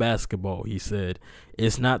NBA basketball, he said.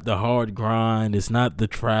 It's not the hard grind. It's not the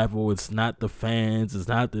travel. It's not the fans. It's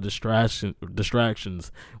not the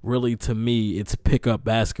distractions. Really, to me, it's pickup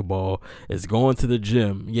basketball. It's going to the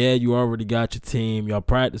gym. Yeah, you already got your team. Y'all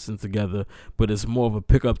practicing together. But it's more of a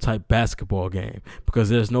pickup type basketball game because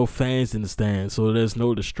there's no fans in the stands, so there's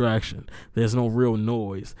no distraction. There's no real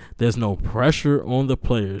noise. There's no pressure on the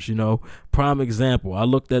players, Prime example, I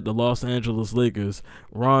looked at the Los Angeles Lakers.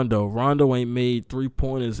 Rondo ain't made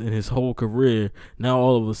 3-pointers in his whole career. Now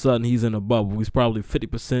all of a sudden he's in a bubble. He's probably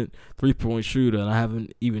 50% 3-point shooter, and I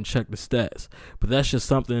haven't even checked the stats. But that's just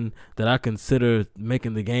something that I consider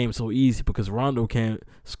making the game so easy because Rondo can't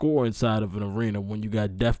score inside of an arena when you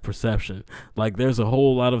got depth perception. Like, there's a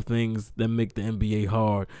whole lot of things that make the NBA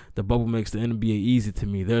hard. The bubble makes the NBA easy to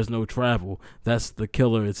me. There's no travel. That's the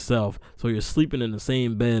killer itself. So you're sleeping in the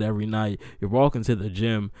same bed every night. You're walking to the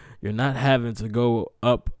gym. You're not having to go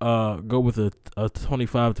with a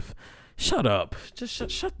 25 to... Shut up. Just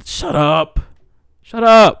shut up. Shut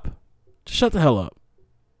up. Just shut the hell up.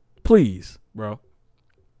 Please, bro.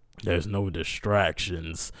 There's no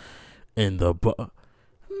distractions in the...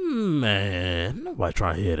 Man, nobody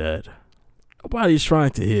trying to hear that. Nobody's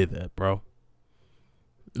trying to hear that, bro.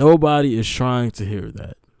 Nobody is trying to hear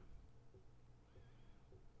that.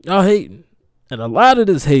 Y'all hating. And a lot of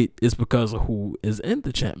this hate is because of who is in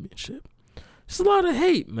the championship. There's a lot of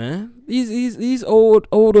hate, man. These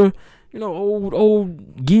older,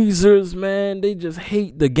 old geezers, man, they just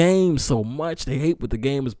hate the game so much. They hate what the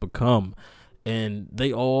game has become. And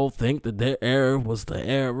they all think that their era was the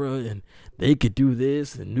era and they could do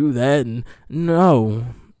this and do that. And no.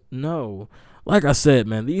 Like I said,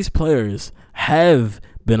 man, these players have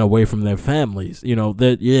been away from their families.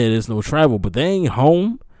 There's no travel, but they ain't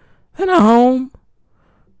home. They're not home.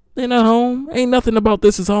 Ain't nothing about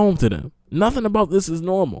this is home to them. Nothing about this is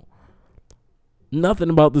normal.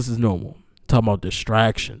 Talking about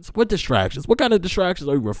distractions. What distractions? What kind of distractions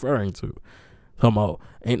are you referring to? Talking about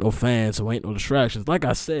ain't no fans, so ain't no distractions. Like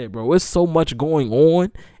I said, bro, it's so much going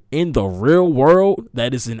on in the real world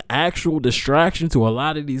that is an actual distraction to a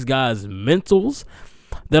lot of these guys' mentals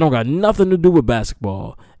that don't got nothing to do with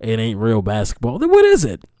basketball. It ain't real basketball. Then what is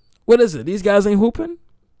it? These guys ain't hooping?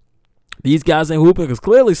 Because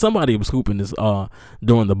clearly somebody was hooping this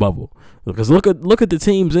during the bubble. Because look at the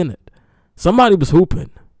teams in it. Somebody was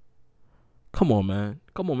hooping. Come on, man.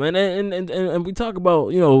 And we talk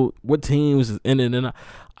about what teams is in it, and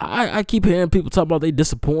I keep hearing people talk about they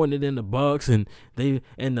disappointed in the Bucks and they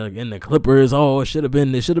and the Clippers. Oh, it should have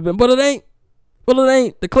been, but it ain't. Well, it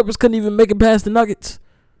ain't. The Clippers couldn't even make it past the Nuggets.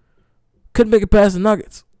 Couldn't make it past the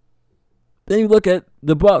Nuggets. Then you look at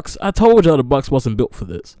the Bucks. I told y'all the Bucks wasn't built for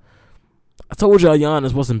this. I told y'all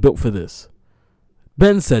Giannis wasn't built for this.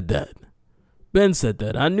 Ben said that.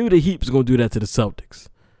 I knew the Heat was going to do that to the Celtics.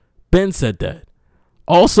 Ben said that.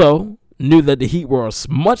 Also, knew that the Heat were a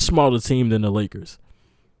much smaller team than the Lakers.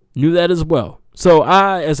 Knew that as well. So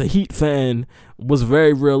I, as a Heat fan, was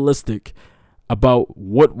very realistic about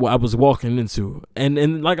what I was walking into.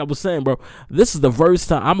 And like I was saying, bro, this is the first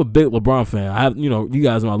time. I'm a big LeBron fan. You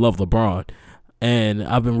guys know I love LeBron. And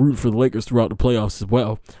I've been rooting for the Lakers throughout the playoffs as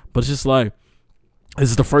well. But it's just like, this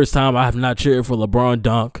is the first time I have not cheered for LeBron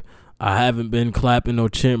dunk. I haven't been clapping no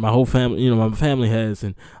chin. My whole family, my family has.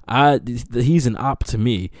 And he's an op to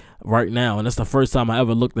me right now. And that's the first time I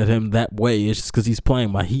ever looked at him that way. It's just because he's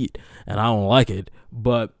playing my Heat. And I don't like it.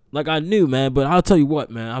 But like I knew, man. But I'll tell you what,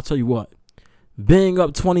 man. Being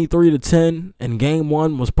up 23-10 in game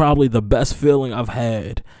one was probably the best feeling I've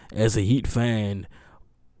had as a Heat fan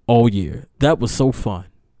all year. That was so fun.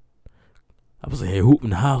 I was here hooping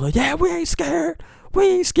and hollering, yeah, we ain't scared.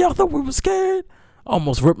 I thought we were scared.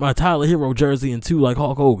 Almost ripped my Tyler Hero jersey in two like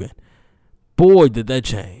Hulk Hogan. Boy, did that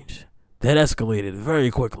change. That escalated very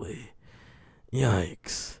quickly.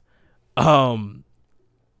 Yikes.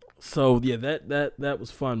 So yeah, that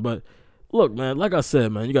was fun. But look, man, like I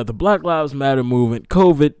said, man, you got the Black Lives Matter movement,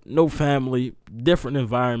 COVID, no family, different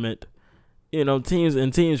environment.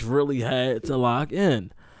 Teams really had to lock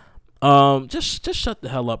in. Just shut the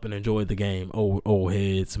hell up and enjoy the game, old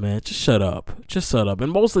heads, man. Just shut up.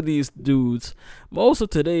 And most of these dudes, most of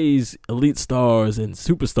today's elite stars and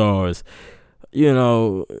superstars,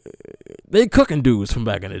 they cooking dudes from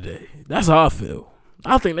back in the day. That's how I feel.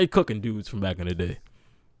 I think they cooking dudes from back in the day.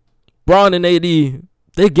 Bron and AD,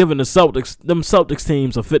 they giving them Celtics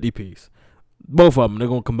teams a 50-piece. Both of them, they're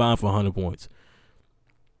going to combine for 100 points.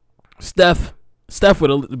 Steph would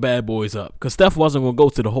have lit the bad boys up because Steph wasn't going to go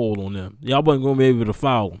to the hole on them. Y'all wasn't going to be able to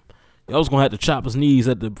foul him. Y'all was going to have to chop his knees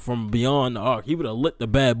from beyond the arc. He would have lit the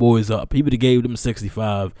bad boys up. He would have gave them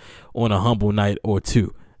 65 on a humble night or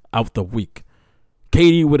two out the week.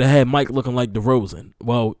 KD would have had Mike looking like DeRozan.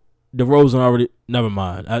 Well, DeRozan already, never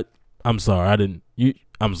mind. I'm sorry.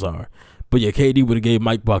 I'm sorry. But yeah, KD would have gave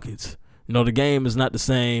Mike buckets. The game is not the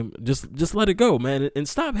same. Just let it go, man. And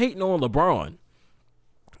stop hating on LeBron.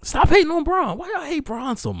 Stop hating on Bron. Why y'all hate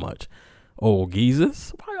Bron so much? Old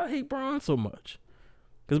geezers. Why y'all hate Bron so much?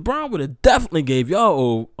 Because Bron would have definitely gave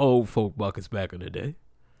y'all old folk buckets back in the day.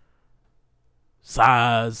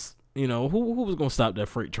 Size. Who was going to stop that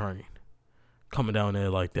freight train coming down there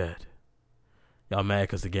like that? Y'all mad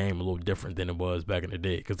because the game a little different than it was back in the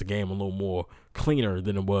day. Because the game a little more cleaner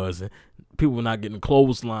than it was. And people were not getting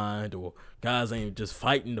clotheslined. Or guys ain't just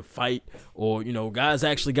fighting to fight. Or, guys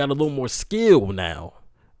actually got a little more skill now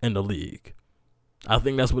in the league. I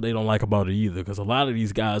think that's what they don't like about it either, because a lot of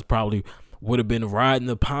these guys probably would have been riding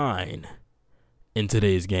the pine in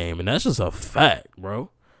today's game, and that's just a fact, bro.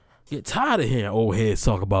 Get tired of hearing old heads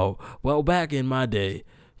talk about, well, back in my day,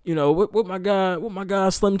 what my guy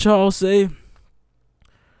Slim Charles say.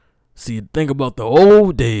 See, think about the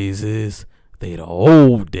old days is they the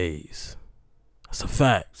old days. That's a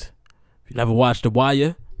fact. If you never watched The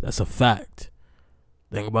Wire, that's a fact.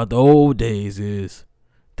 Think about the old days is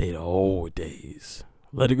they the old days.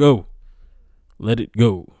 Let it go.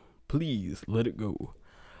 Please let it go.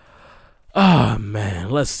 Man.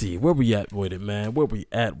 Let's see. Where we at with it, man?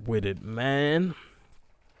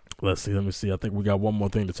 Let's see. Let me see. I think we got one more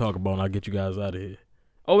thing to talk about and I'll get you guys out of here.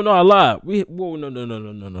 Oh, no, I lied.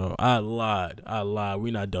 No. I lied.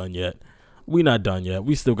 We not done yet.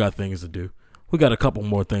 We still got things to do. We got a couple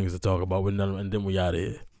more things to talk about and then we out of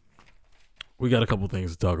here. We got a couple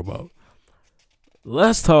things to talk about.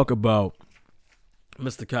 Let's talk about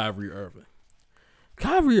Mr. Kyrie Irving.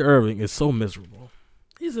 Kyrie Irving is so miserable.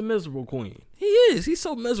 He's a miserable queen. He is. He's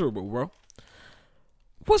so miserable, bro.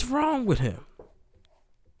 What's wrong with him?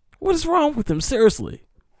 What is wrong with him? Seriously.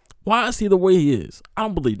 Why is he the way he is? I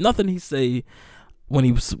don't believe nothing he say when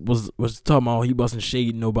he was talking about he wasn't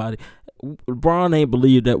shading nobody. LeBron ain't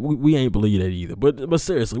believe that. We ain't believe that either. But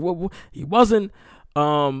seriously, he wasn't.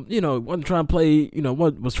 Wasn't trying to play,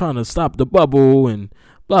 was trying to stop the bubble and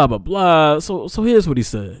blah, blah, blah. So here's what he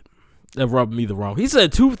said that rubbed me the wrong. He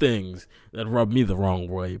said two things that rubbed me the wrong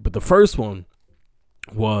way. But the first one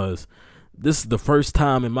was, this is the first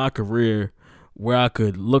time in my career where I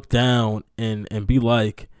could look down and be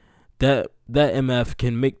like, that MF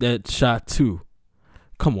can make that shot too.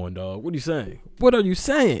 Come on, dog. What are you saying? What are you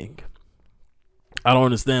saying? I don't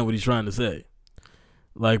understand what he's trying to say.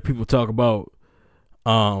 Like, people talk about,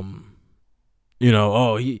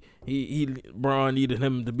 Bron needed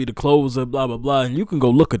him to be the closer, blah blah blah. And you can go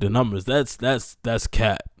look at the numbers. That's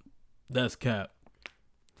cap. That's cap.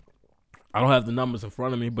 I don't have the numbers in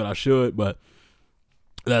front of me, but I should. But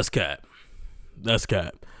that's cap. That's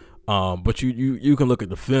cap. But you can look at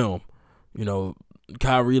the film. You know,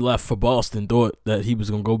 Kyrie left for Boston, thought that he was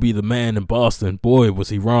gonna go be the man in Boston. Boy, was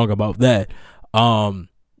he wrong about that.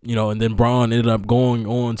 You know, and then Bron ended up going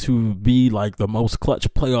on to be like the most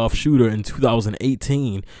clutch playoff shooter in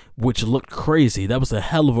 2018, which looked crazy. That was a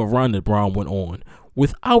hell of a run that Bron went on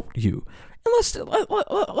without you. And let's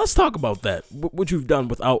talk about that. What you've done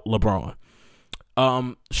without LeBron.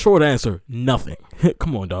 Short answer, nothing.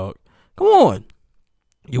 Come on, dog. Come on.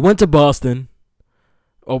 You went to Boston.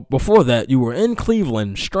 Oh, before that, you were in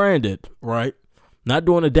Cleveland, stranded, right? Not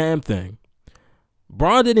doing a damn thing.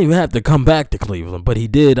 Bron didn't even have to come back to Cleveland, but he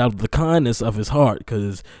did out of the kindness of his heart,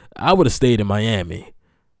 because I would have stayed in Miami.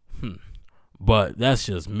 But that's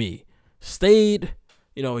just me. Stayed,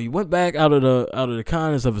 you know, he went back out of the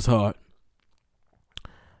kindness of his heart.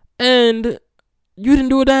 And you didn't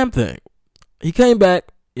do a damn thing. He came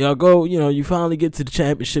back, y'all go, you know, you finally get to the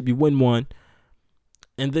championship, you win one.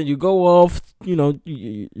 And then you go off, you know,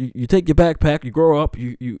 you take your backpack, you grow up,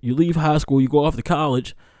 you leave high school, you go off to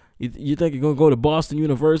college. You think you're going to go to Boston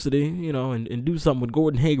University, you know, and do something with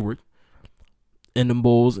Gordon Hayward and them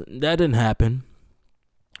Bulls. That didn't happen.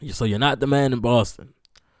 So you're not the man in Boston.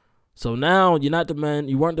 So now you're not the man.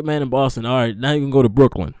 You weren't the man in Boston. All right, now you can go to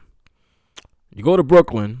Brooklyn. You go to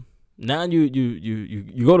Brooklyn. Now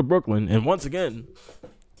you go to Brooklyn, and once again,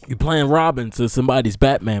 you're playing Robin to somebody's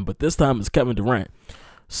Batman, but this time it's Kevin Durant.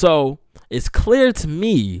 So it's clear to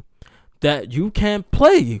me that you can't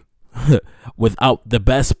play without the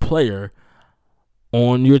best player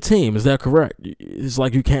on your team. Is that correct? It's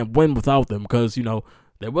like you can't win without them, because, you know,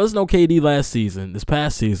 there was no KD this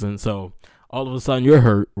past season. So all of a sudden you're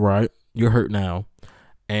hurt, right? You're hurt now.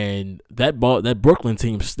 And that Brooklyn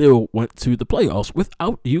team still went to the playoffs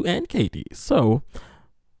without you and KD. So,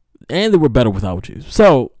 and they were better without you.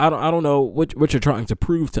 So I don't know what you're trying to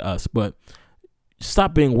prove to us, but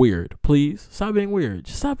stop being weird, please. Stop being weird.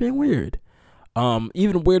 Just stop being weird.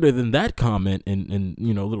 Even weirder than that comment and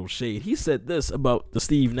you know, little shade. He said this about the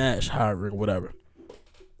Steve Nash hiring, whatever.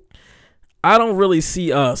 I don't really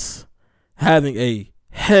see us having a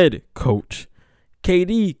head coach.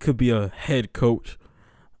 KD could be a head coach.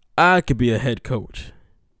 I could be a head coach.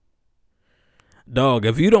 Dog,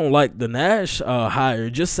 if you don't like the Nash hire,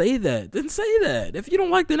 just say that. Then say that. If you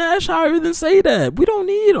don't like the Nash hire, then say that. We don't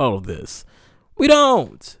need all of this. We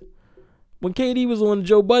don't. When KD was on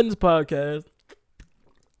Joe Budden's podcast,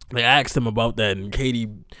 they asked him about that, and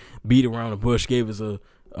KD beat around the bush, gave us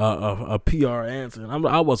a PR answer, and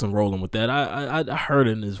I wasn't rolling with that. I heard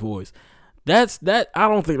it in his voice. I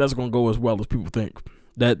don't think that's going to go as well as people think.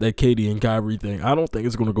 That KD and Kyrie thing, I don't think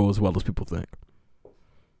it's going to go as well as people think.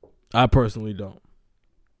 I personally don't.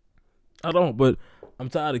 I don't, but I'm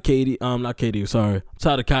tired of KD. Not KD. Sorry, I'm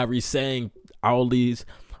tired of Kyrie saying all these,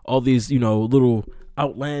 you know, little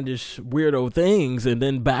outlandish weirdo things and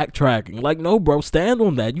then backtracking. Like, no, bro, stand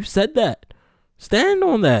on that. You said that. Stand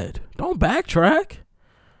on that. Don't backtrack.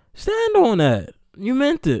 Stand on that. You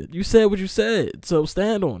meant it. You said what you said. So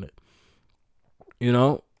stand on it. You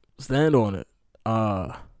know, stand on it.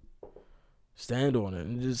 Stand on it.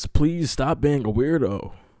 And just please stop being a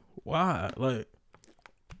weirdo. Why? Like,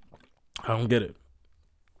 I don't get it.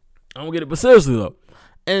 But seriously though,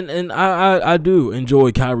 and I do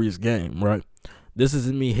enjoy Kyrie's game, right? This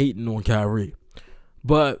isn't me hating on Kyrie,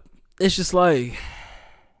 but it's just like,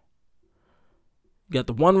 you got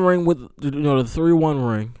the one ring with, you know, the 3-1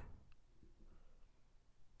 ring.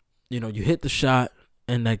 You know, you hit the shot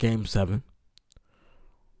in that game 7.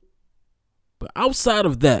 But outside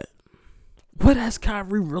of that, what has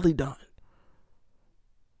Kyrie really done?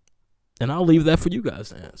 And I'll leave that for you guys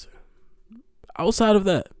to answer. Outside of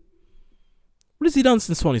that, what has he done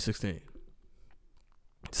since 2016?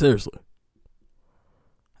 Seriously.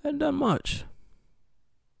 Hadn't done much.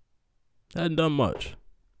 Has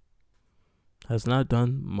not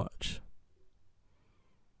done much.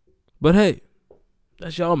 But hey,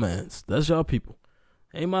 that's y'all mans. That's y'all people.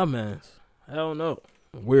 Ain't my mans. Hell no.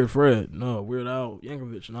 Weird Fred. No. Weird Al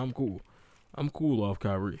Yankovic. And I'm cool. I'm cool off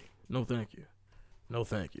Kyrie. No thank you.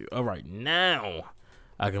 All right, now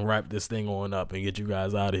I can wrap this thing on up and get you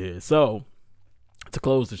guys out of here. So, to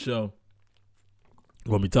close the show,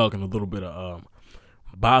 we'll be talking a little bit of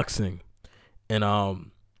boxing.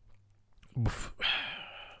 And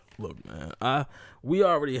look, man, we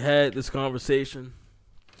already had this conversation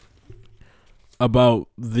about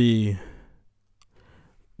the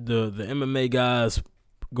MMA guys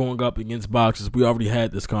going up against boxers. We already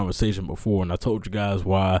had this conversation before, and I told you guys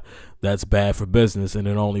why that's bad for business, and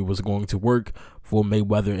it only was going to work for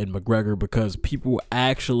Mayweather and McGregor because people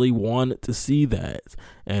actually wanted to see that.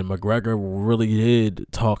 And McGregor really did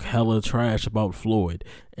talk hella trash about Floyd,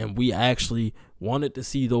 and we actually wanted to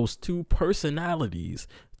see those two personalities,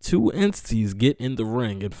 two entities get in the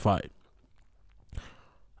ring and fight.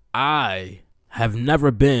 I have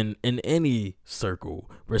never been in any circle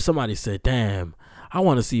where somebody said, damn, I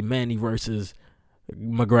want to see Manny versus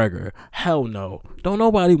McGregor. Hell no. Don't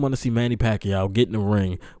nobody want to see Manny Pacquiao get in the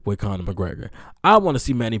ring with Conor McGregor. I want to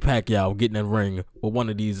see Manny Pacquiao get in the ring with one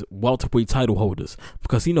of these welterweight title holders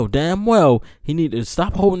because he know damn well he need to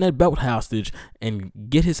stop holding that belt hostage and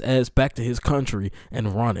get his ass back to his country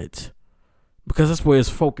and run it. Because that's where his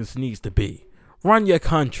focus needs to be. Run your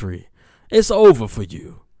country. It's over for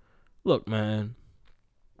you. Look, man.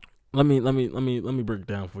 Let me break it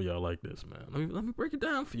down for y'all like this, man. Let me break it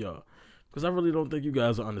down for y'all, because I really don't think you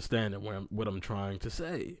guys are understanding what I'm trying to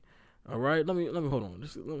say. All right, let me hold on.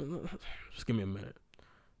 Just give me a minute.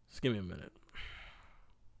 Just give me a minute.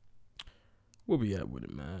 Where we at with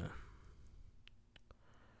it, man?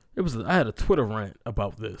 I had a Twitter rant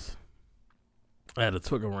about this. A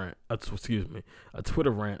Twitter rant about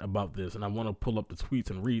this, and I want to pull up the tweets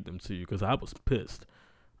and read them to you because I was pissed.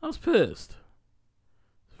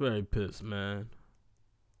 Very pissed, man.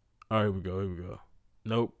 All right, here we go.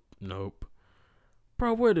 Nope.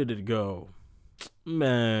 Bro, where did it go?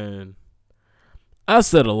 Man, I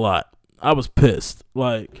said a lot. I was pissed.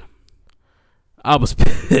 And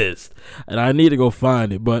I need to go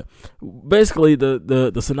find it. But basically,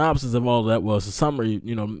 the synopsis of all of that was, the summary,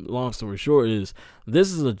 long story short, is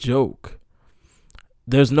this is a joke.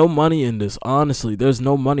 There's no money in this. Honestly, there's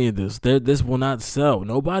no money in this. This will not sell.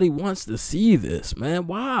 Nobody wants to see this, man.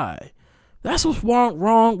 Why? That's what's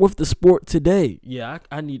wrong with the sport today. Yeah,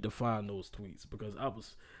 I need to find those tweets because I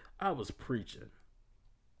was preaching.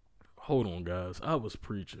 Hold on, guys. I was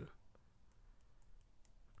preaching.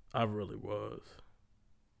 I really was.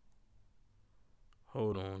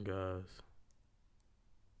 Hold on, guys.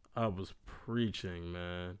 I was preaching,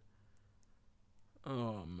 man.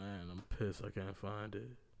 Oh, man, I'm pissed I can't find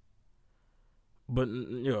it. But,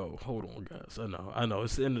 hold on, guys. I know.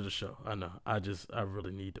 It's the end of the show. I know. I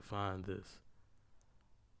really need to find this.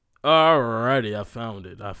 Alrighty, I found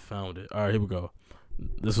it. All right, here we go.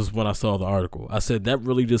 This was when I saw the article. I said, that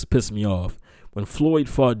really just pissed me off. When Floyd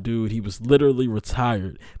fought dude, he was literally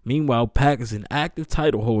retired. Meanwhile, Pac is an active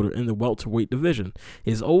title holder in the welterweight division.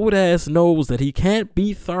 His old ass knows that he can't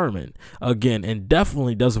beat Thurman again and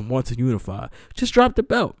definitely doesn't want to unify. Just drop the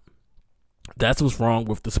belt. That's what's wrong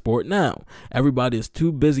with the sport now. Everybody is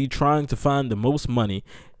too busy trying to find the most money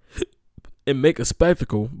and make a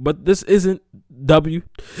spectacle, but this isn't WWE.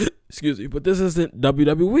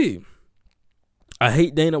 I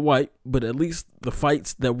hate Dana White, but at least the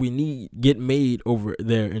fights that we need get made over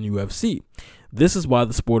there in UFC. This is why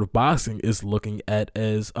the sport of boxing is looking as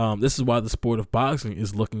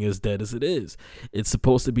dead as it is. It's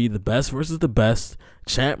supposed to be the best versus the best,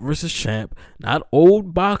 champ versus champ, not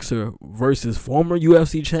old boxer versus former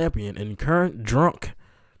UFC champion and current drunk.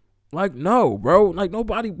 No, bro.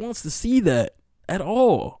 Nobody wants to see that at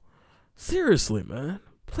all. Seriously, man.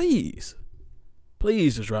 Please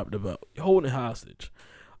just drop the belt. You're holding it hostage.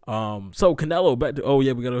 So Canelo, we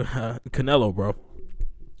got Canelo, bro.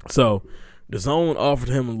 So the Zone offered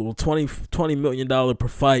him a little $20 million per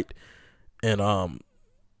fight, and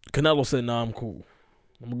Canelo said, "Nah, I'm cool.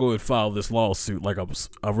 I'm gonna go ahead and file this lawsuit like I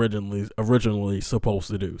was originally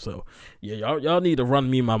supposed to do." So yeah, y'all need to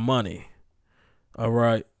run me my money. All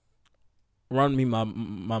right, run me my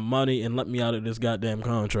money and let me out of this goddamn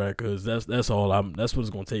contract, because that's what it's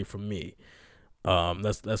gonna take from me.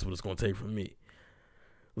 That's what it's gonna take from me.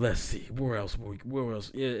 Let's see, where else?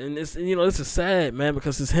 Yeah, and this is sad, man,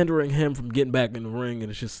 because it's hindering him from getting back in the ring, and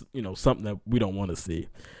it's just something that we don't want to see.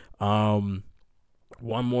 One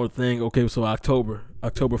more thing. Okay, so October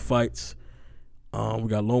fights. We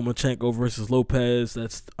got Lomachenko versus Lopez.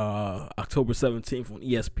 That's October 17th on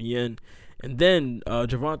ESPN. And then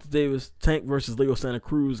Gervonta Davis Tank versus Leo Santa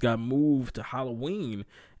Cruz got moved to Halloween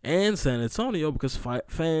and San Antonio because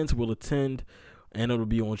fans will attend, and it'll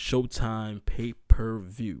be on Showtime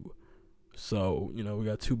pay-per-view. So, we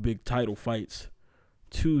got two big title fights,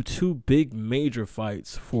 two big major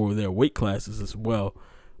fights for their weight classes as well.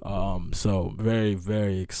 So very,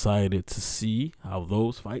 very excited to see how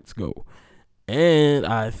those fights go. And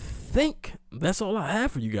I think that's all I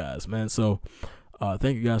have for you guys, man. So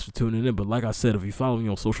Thank you guys for tuning in. But like I said, if you follow me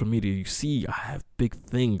on social media, you see I have big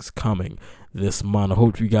things coming this month. I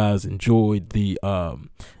hope you guys enjoyed the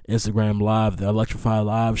Instagram Live, the Electrify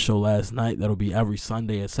Live show last night. That'll be every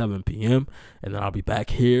Sunday at 7 p.m. And then I'll be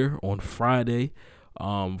back here on Friday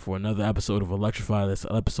for another episode of Electrify. That's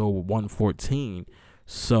episode 114.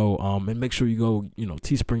 So, and make sure you go,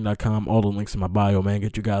 teespring.com, all the links in my bio, man.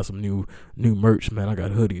 Get you guys some new merch, man. I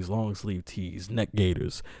got hoodies, long sleeve tees, neck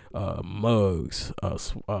gaiters, mugs,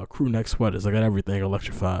 crew neck sweaters. I got everything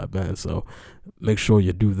electrified, man. So make sure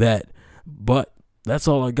you do that. But that's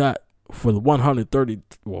all I got for the 130.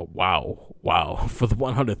 Well, wow. For the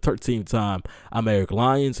 113th time, I'm Eric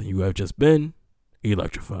Lyons, and you have just been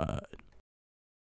electrified.